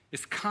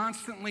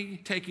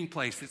taking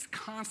place. It's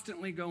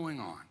constantly going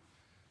on.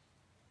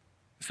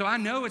 So I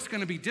know it's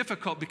going to be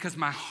difficult because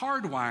my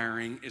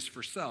hardwiring is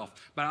for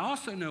self, but I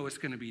also know it's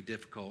going to be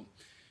difficult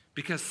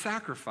because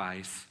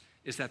sacrifice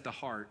is at the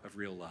heart of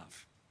real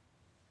love.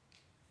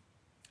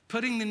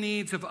 Putting the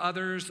needs of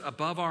others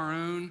above our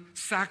own,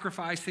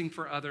 sacrificing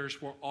for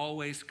others will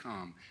always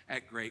come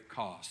at great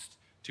cost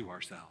to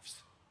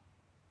ourselves.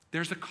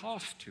 There's a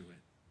cost to it.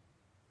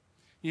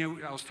 You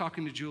know, I was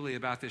talking to Julie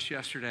about this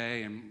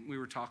yesterday, and we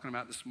were talking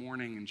about this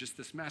morning and just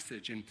this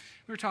message, and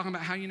we were talking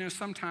about how,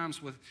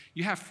 sometimes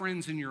you have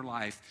friends in your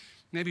life,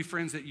 maybe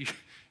friends that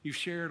you've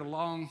shared a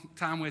long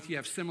time with, you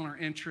have similar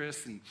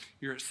interests, and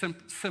you're at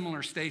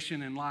similar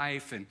station in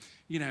life, and,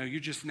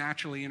 you're just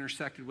naturally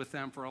intersected with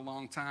them for a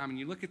long time, and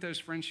you look at those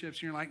friendships,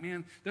 and you're like,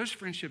 man, those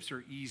friendships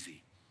are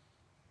easy.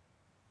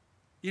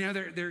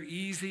 They're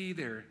easy,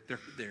 they're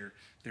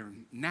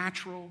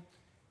natural,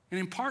 and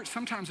in part,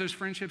 sometimes those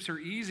friendships are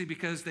easy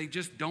because they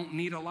just don't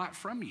need a lot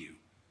from you.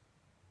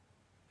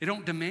 They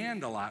don't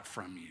demand a lot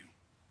from you.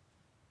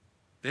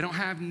 They don't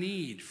have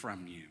need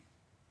from you.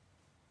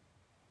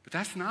 But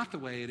that's not the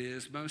way it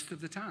is most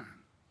of the time.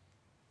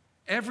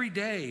 Every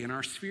day in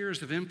our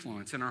spheres of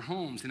influence, in our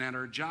homes and at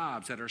our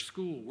jobs, at our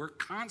school, we're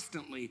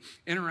constantly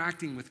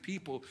interacting with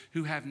people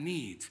who have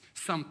needs,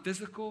 some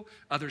physical,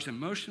 others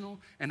emotional,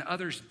 and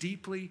others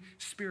deeply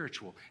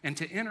spiritual. And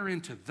to enter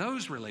into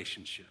those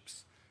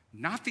relationships,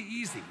 not the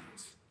easy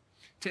ones,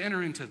 to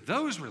enter into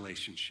those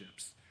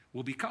relationships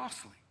will be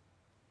costly.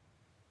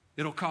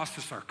 It'll cost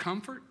us our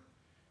comfort.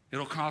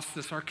 It'll cost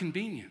us our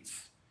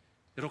convenience.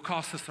 It'll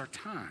cost us our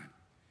time.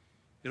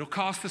 It'll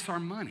cost us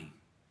our money.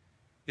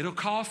 It'll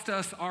cost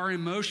us our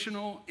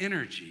emotional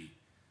energy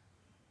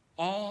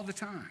all the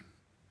time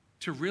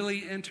to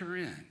really enter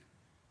in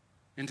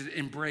and to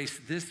embrace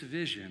this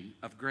vision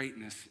of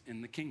greatness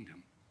in the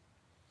kingdom.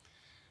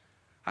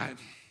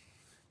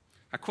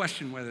 I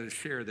questioned whether to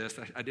share this.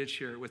 I did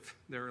share it with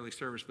the early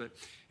service, but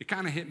it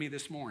kind of hit me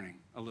this morning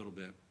a little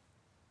bit.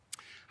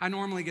 I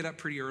normally get up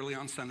pretty early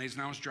on Sundays,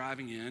 and I was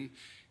driving in,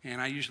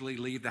 and I usually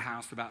leave the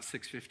house about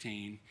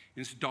 6:15. And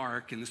it's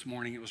dark, and this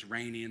morning it was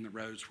rainy, and the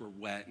roads were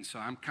wet, and so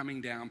I'm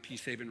coming down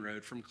Peacehaven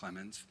Road from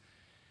Clemens,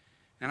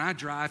 and I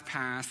drive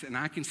past, and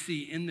I can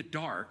see in the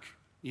dark,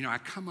 I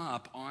come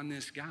up on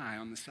this guy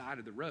on the side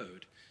of the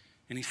road,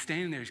 and he's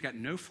standing there. He's got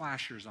no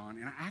flashers on,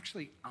 and I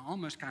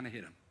almost kind of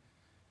hit him.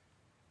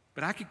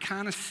 But I could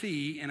kind of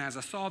see, and as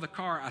I saw the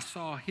car, I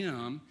saw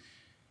him,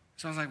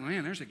 so I was like,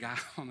 man, there's a guy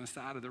on the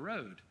side of the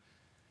road.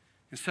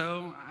 And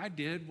so I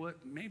did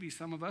what maybe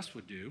some of us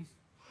would do.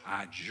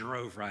 I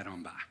drove right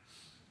on by.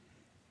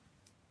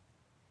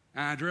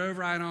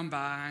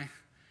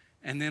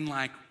 And then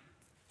like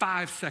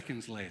 5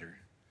 seconds later,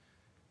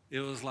 it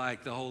was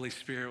like the Holy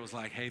Spirit was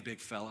like, hey, big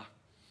fella,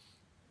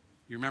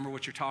 you remember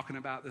what you're talking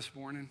about this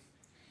morning?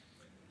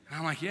 And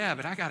I'm like, yeah,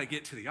 but I got to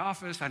get to the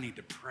office. I need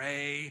to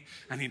pray.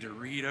 I need to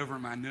read over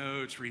my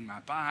notes, read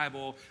my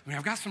Bible.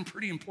 I've got some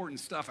pretty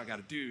important stuff I got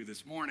to do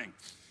this morning.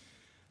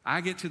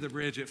 I get to the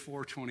bridge at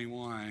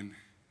 421,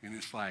 and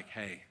it's like,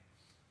 hey,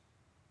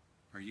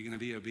 are you going to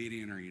be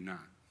obedient or are you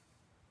not?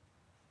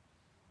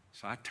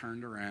 So I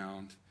turned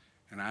around,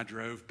 and I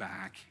drove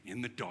back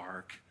in the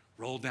dark,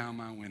 rolled down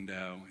my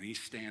window, and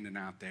he's standing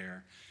out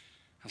there.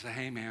 I said,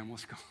 hey, man,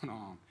 what's going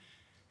on?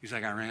 He's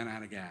like, I ran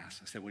out of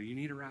gas. I said, well, you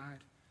need a ride?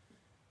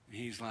 And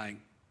he's like,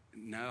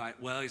 no.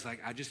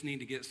 I just need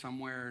to get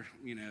somewhere,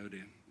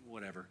 to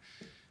whatever.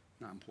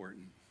 Not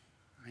important.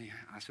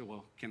 I said,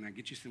 well, can I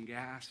get you some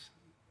gas?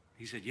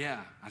 He said, yeah.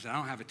 I said, I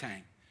don't have a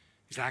tank.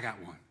 He said, I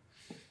got one.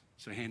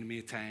 So he handed me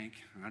a tank,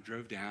 and I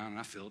drove down, and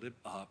I filled it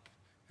up,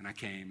 and I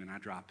came, and I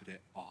dropped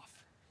it off.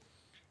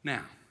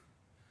 Now,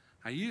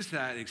 I use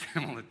that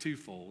example of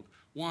twofold.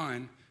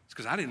 One, it's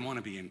because I didn't want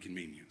to be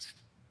inconvenienced.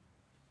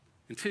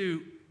 And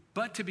two,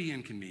 but to be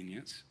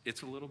inconvenienced,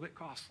 it's a little bit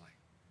costly.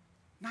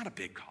 Not a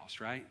big cost,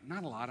 right?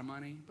 Not a lot of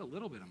money, but a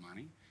little bit of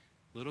money,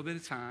 a little bit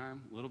of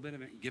time, a little bit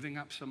of it, giving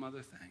up some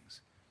other things.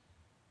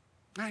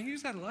 And I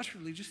use that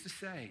illustratively just to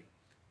say,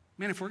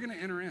 man, if we're going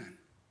to enter in,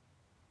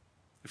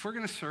 if we're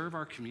going to serve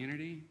our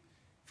community,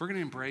 if we're going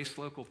to embrace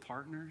local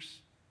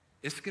partners,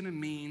 it's going to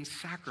mean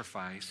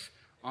sacrifice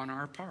on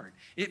our part.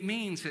 It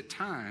means at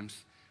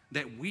times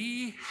that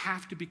we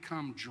have to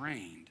become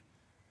drained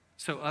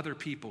so other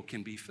people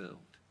can be filled.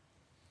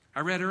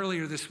 I read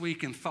earlier this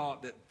week and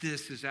thought that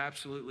this is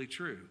absolutely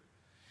true.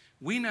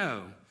 We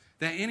know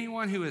that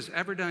anyone who has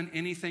ever done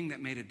anything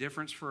that made a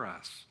difference for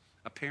us,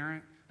 a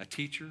parent, a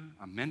teacher,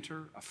 a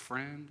mentor, a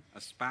friend,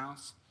 a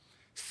spouse,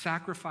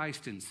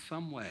 sacrificed in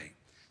some way,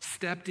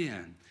 stepped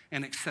in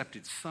and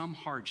accepted some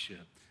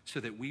hardship so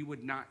that we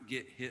would not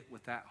get hit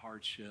with that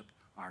hardship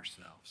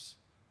ourselves.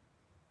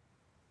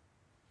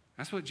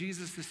 That's what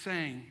Jesus is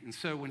saying. And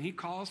so when he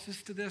calls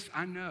us to this,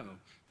 I know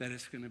that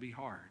it's going to be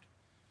hard.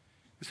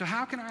 And so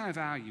how can I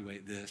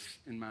evaluate this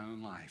in my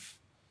own life?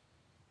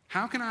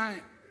 How can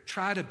I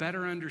try to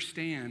better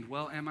understand,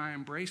 well, am I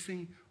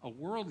embracing a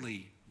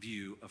worldly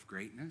view of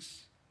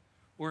greatness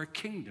or a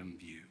kingdom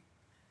view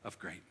of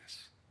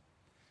greatness?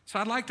 So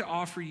I'd like to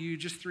offer you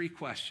just 3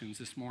 questions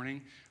this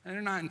morning. And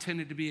they're not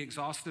intended to be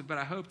exhaustive, but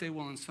I hope they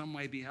will in some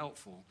way be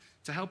helpful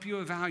to help you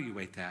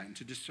evaluate that and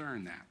to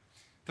discern that.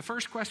 The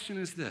first question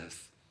is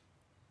this: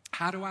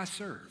 how do I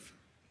serve?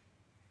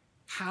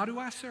 How do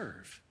I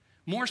serve?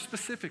 More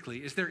specifically,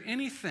 is there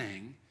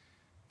anything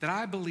that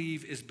I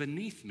believe is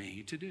beneath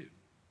me to do?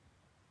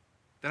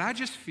 That I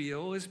just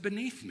feel is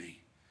beneath me?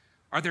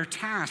 Are there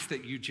tasks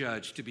that you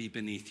judge to be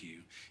beneath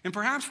you? And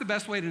perhaps the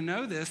best way to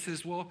know this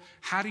is, well,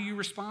 how do you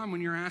respond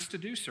when you're asked to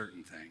do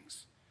certain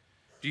things?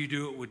 Do you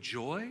do it with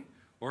joy?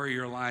 Or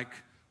you're like,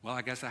 well,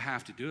 I guess I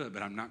have to do it,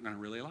 but I'm not going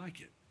to really like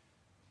it?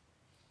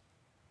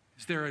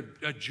 Is there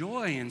a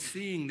joy in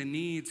seeing the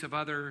needs of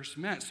others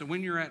met? So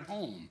when you're at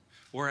home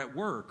or at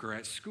work or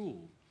at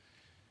school,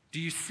 do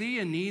you see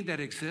a need that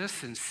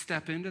exists and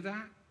step into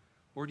that?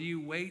 Or do you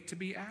wait to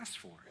be asked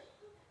for it?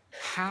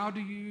 How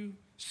do you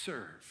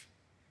serve?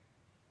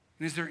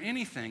 And is there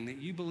anything that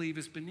you believe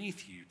is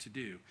beneath you to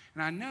do?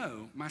 And I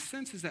know, my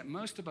sense is that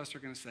most of us are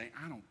going to say,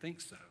 I don't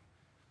think so.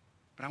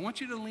 But I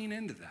want you to lean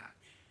into that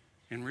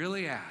and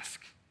really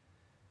ask.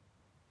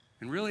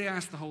 And really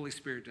ask the Holy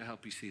Spirit to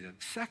help you see that.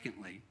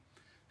 Secondly,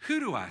 who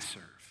do I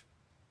serve?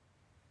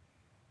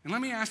 And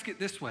let me ask it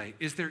this way: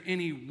 is there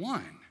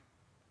anyone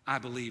I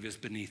believe is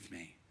beneath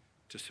me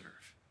to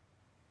serve?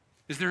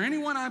 Is there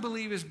anyone I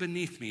believe is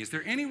beneath me? Is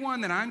there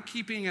anyone that I'm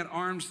keeping at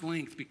arm's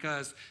length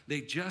because they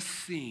just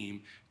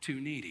seem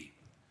too needy?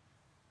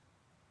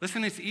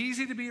 Listen, it's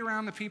easy to be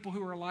around the people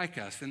who are like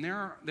us, and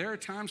there are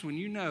times when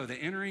you know that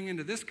entering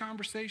into this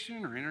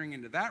conversation or entering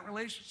into that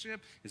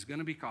relationship is going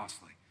to be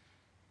costly.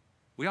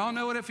 We all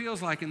know what it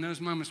feels like in those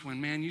moments when,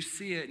 man, you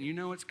see it and you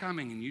know it's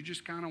coming and you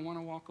just kind of want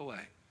to walk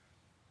away.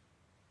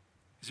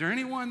 Is there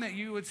anyone that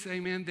you would say,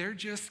 man, they're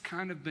just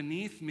kind of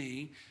beneath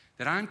me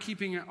that I'm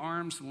keeping at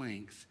arm's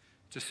length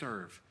to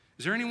serve?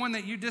 Is there anyone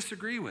that you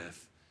disagree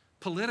with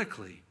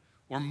politically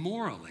or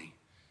morally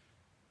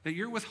that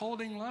you're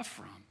withholding love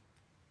from,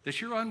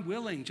 that you're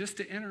unwilling just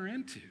to enter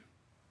into?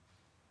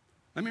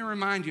 Let me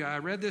remind you, I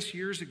read this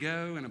years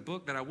ago in a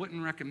book that I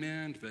wouldn't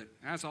recommend, but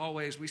as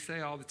always, we say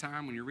all the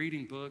time, when you're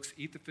reading books,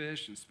 eat the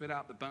fish and spit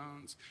out the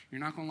bones.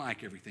 You're not going to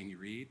like everything you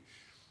read.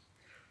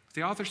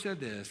 The author said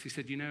this. He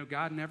said, you know,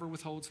 God never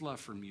withholds love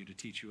from you to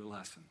teach you a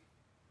lesson.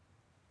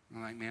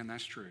 I'm like, man,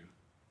 that's true.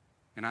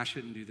 And I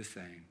shouldn't do the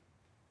same.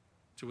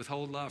 To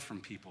withhold love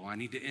from people, I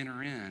need to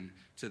enter in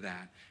to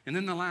that. And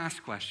then the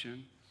last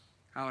question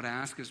I would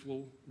ask is,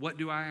 well, what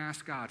do I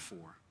ask God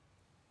for?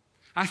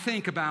 I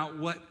think about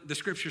what the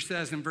scripture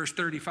says in verse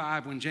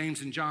 35 when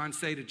James and John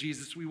say to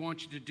Jesus, we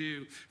want you to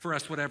do for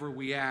us whatever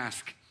we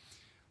ask.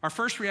 Our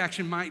first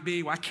reaction might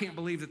be, well, I can't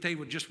believe that they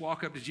would just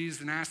walk up to Jesus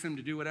and ask them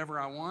to do whatever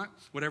I want,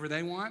 whatever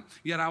they want.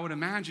 Yet I would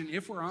imagine,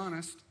 if we're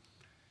honest,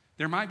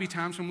 there might be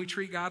times when we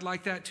treat God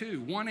like that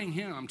too, wanting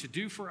him to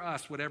do for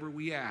us whatever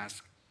we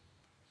ask.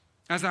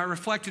 As I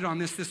reflected on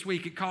this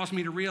week, it caused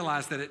me to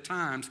realize that at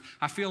times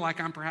I feel like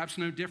I'm perhaps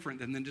no different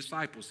than the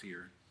disciples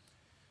here,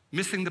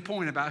 missing the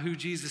point about who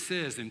Jesus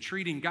is and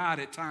treating God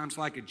at times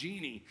like a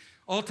genie,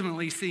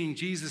 ultimately seeing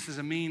Jesus as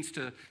a means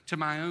to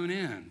my own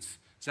ends.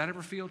 Does that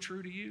ever feel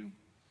true to you?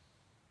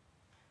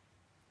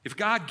 If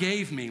God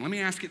gave me, let me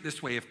ask it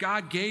this way, if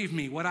God gave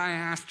me what I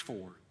asked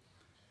for,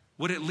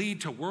 would it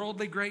lead to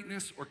worldly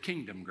greatness or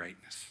kingdom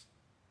greatness?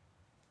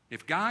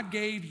 If God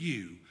gave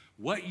you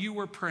what you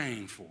were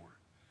praying for,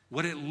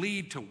 would it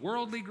lead to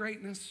worldly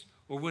greatness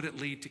or would it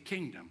lead to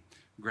kingdom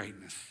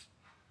greatness?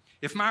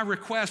 If my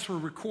requests were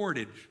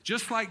recorded,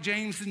 just like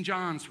James and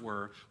John's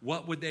were,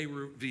 what would they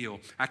reveal?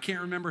 I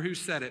can't remember who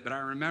said it, but I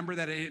remember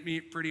that it hit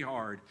me pretty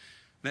hard.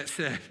 That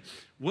said,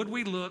 would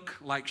we look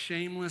like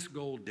shameless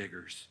gold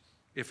diggers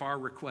if our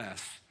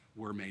requests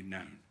were made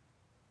known?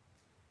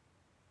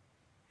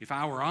 If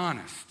I were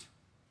honest,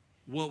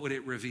 what would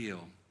it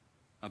reveal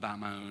about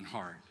my own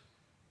heart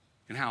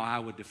and how I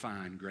would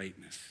define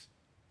greatness?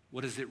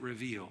 What does it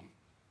reveal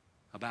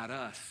about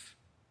us?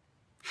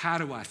 How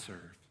do I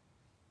serve?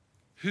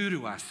 Who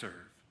do I serve?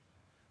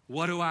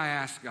 What do I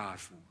ask God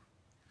for?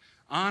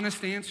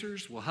 Honest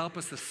answers will help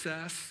us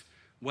assess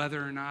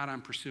whether or not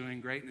I'm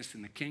pursuing greatness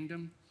in the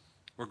kingdom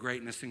or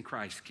greatness in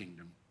Christ's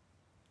kingdom.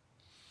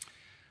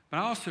 But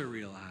I also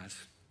realize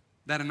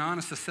that an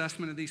honest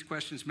assessment of these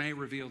questions may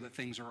reveal that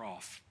things are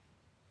off,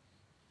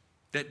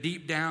 that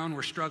deep down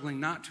we're struggling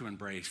not to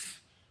embrace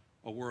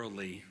a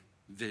worldly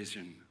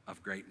vision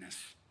of greatness.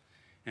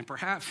 And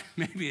perhaps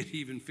maybe it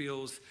even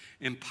feels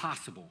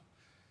impossible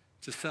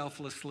to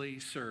selflessly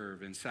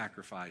serve and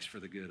sacrifice for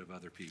the good of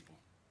other people.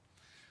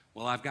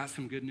 Well, I've got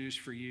some good news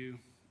for you,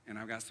 and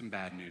I've got some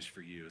bad news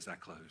for you as I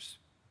close.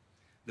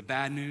 The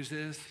bad news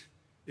is,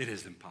 it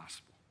is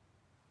impossible.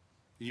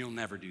 You'll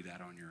never do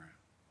that on your own.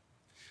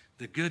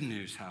 The good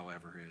news,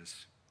 however,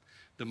 is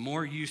the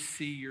more you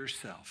see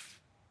yourself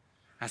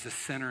as a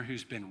sinner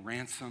who's been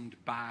ransomed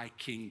by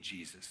King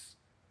Jesus,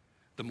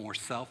 the more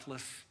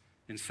selfless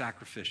and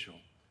sacrificial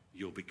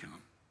you'll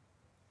become.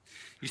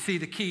 You see,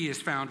 the key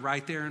is found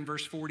right there in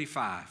verse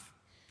 45.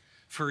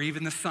 For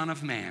even the Son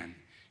of Man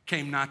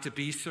came not to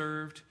be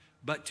served,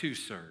 but to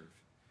serve,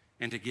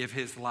 and to give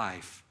his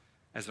life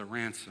as a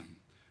ransom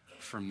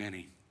for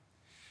many.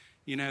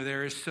 You know,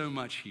 there is so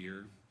much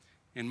here,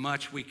 and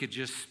much we could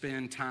just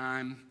spend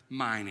time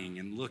mining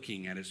and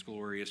looking at its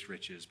glorious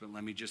riches. But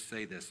let me just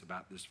say this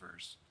about this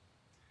verse,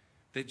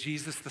 that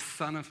Jesus, the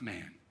Son of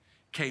Man,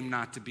 came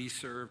not to be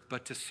served,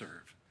 but to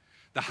serve.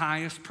 The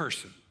highest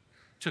person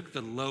took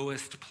the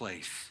lowest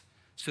place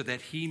so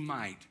that he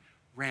might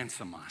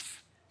ransom us.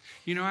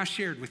 You know, I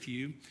shared with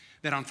you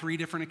that on 3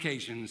 different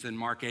occasions in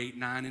Mark 8,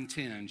 9, and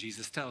 10,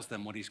 Jesus tells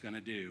them what he's going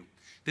to do.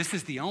 This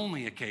is the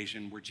only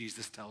occasion where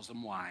Jesus tells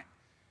them why.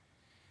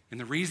 And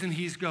the reason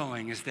he's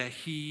going is that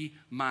he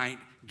might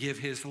give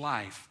his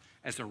life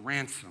as a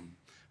ransom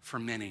for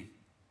many.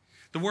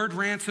 The word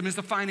ransom is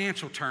a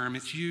financial term.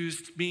 It's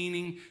used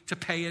meaning to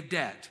pay a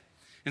debt.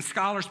 And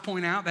scholars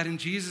point out that in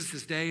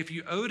Jesus' day, if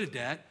you owed a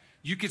debt,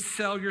 you could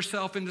sell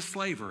yourself into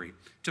slavery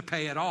to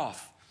pay it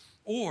off,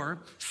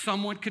 or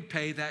someone could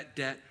pay that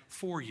debt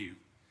for you.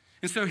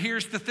 And so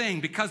here's the thing,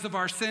 because of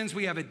our sins,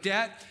 we have a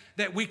debt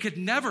that we could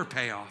never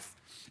pay off.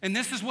 And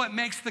this is what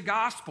makes the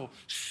gospel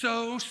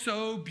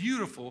so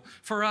beautiful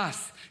for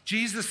us.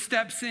 Jesus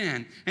steps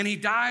in and he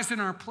dies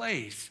in our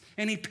place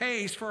and he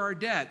pays for our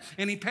debt.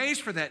 And he pays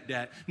for that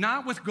debt,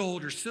 not with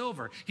gold or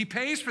silver. He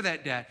pays for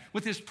that debt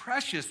with his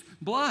precious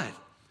blood.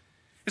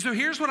 And so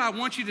here's what I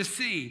want you to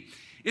see.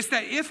 It's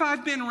that if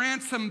I've been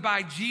ransomed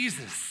by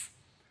Jesus,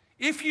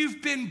 if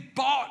you've been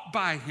bought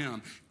by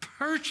him,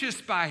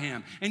 purchased by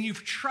him, and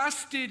you've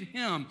trusted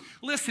him,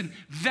 listen,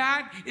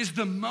 that is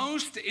the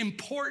most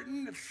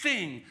important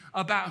thing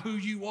about who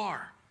you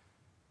are.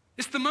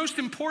 It's the most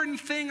important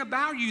thing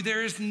about you.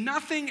 There is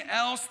nothing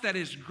else that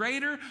is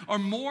greater or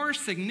more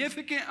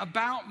significant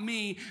about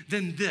me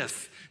than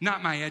this.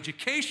 Not my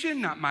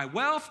education, not my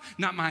wealth,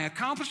 not my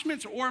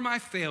accomplishments, or my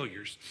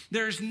failures.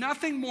 There is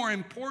nothing more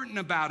important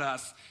about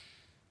us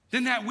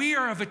than that we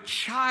are of a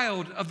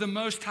child of the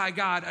Most High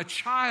God, a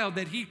child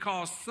that he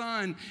calls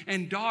son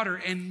and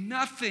daughter, and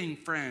nothing,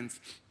 friends,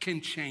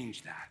 can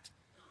change that.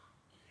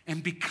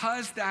 And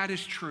because that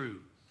is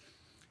true,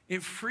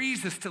 it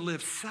frees us to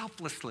live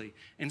selflessly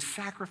and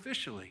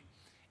sacrificially.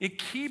 It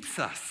keeps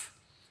us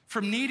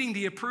from needing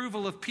the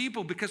approval of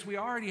people because we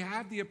already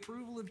have the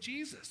approval of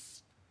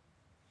Jesus.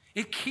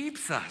 It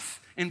keeps us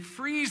and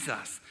frees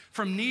us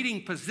from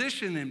needing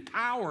position and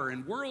power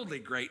and worldly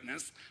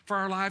greatness for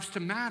our lives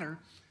to matter,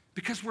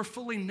 because we're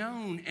fully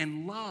known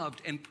and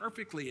loved and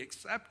perfectly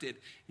accepted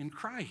in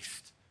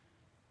Christ.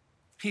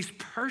 He's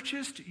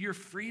purchased your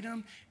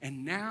freedom,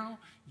 and now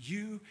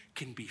you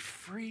can be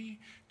free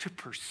to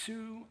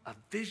pursue a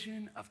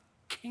vision of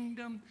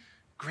kingdom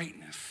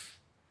greatness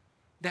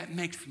that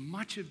makes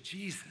much of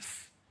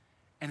Jesus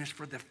and is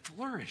for the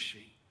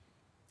flourishing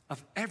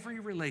of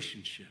every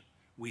relationship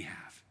we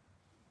have.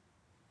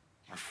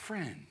 Our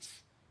friends,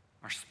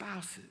 our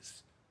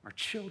spouses, our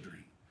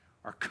children,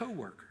 our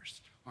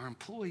coworkers, our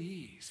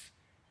employees.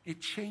 It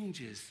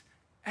changes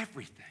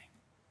everything.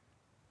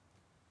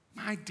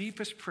 My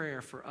deepest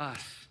prayer for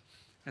us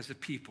as a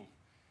people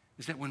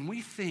is that when we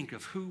think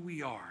of who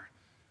we are,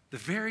 the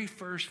very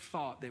first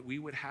thought that we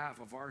would have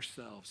of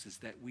ourselves is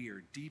that we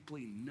are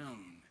deeply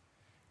known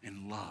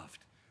and loved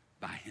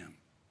by him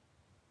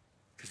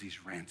because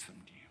he's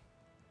ransomed you.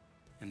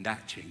 And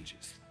that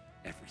changes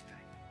everything.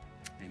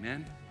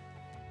 Amen?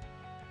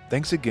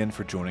 Thanks again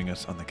for joining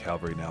us on the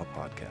Calvary Now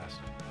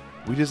podcast.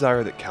 We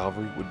desire that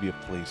Calvary would be a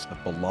place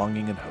of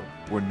belonging and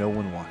hope where no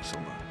one walks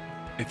alone.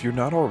 If you're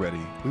not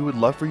already, we would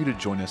love for you to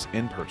join us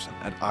in person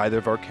at either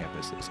of our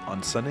campuses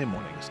on Sunday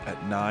mornings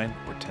at 9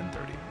 or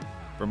 10:30.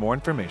 For more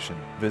information,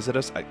 visit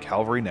us at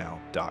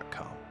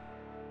calvarynow.com.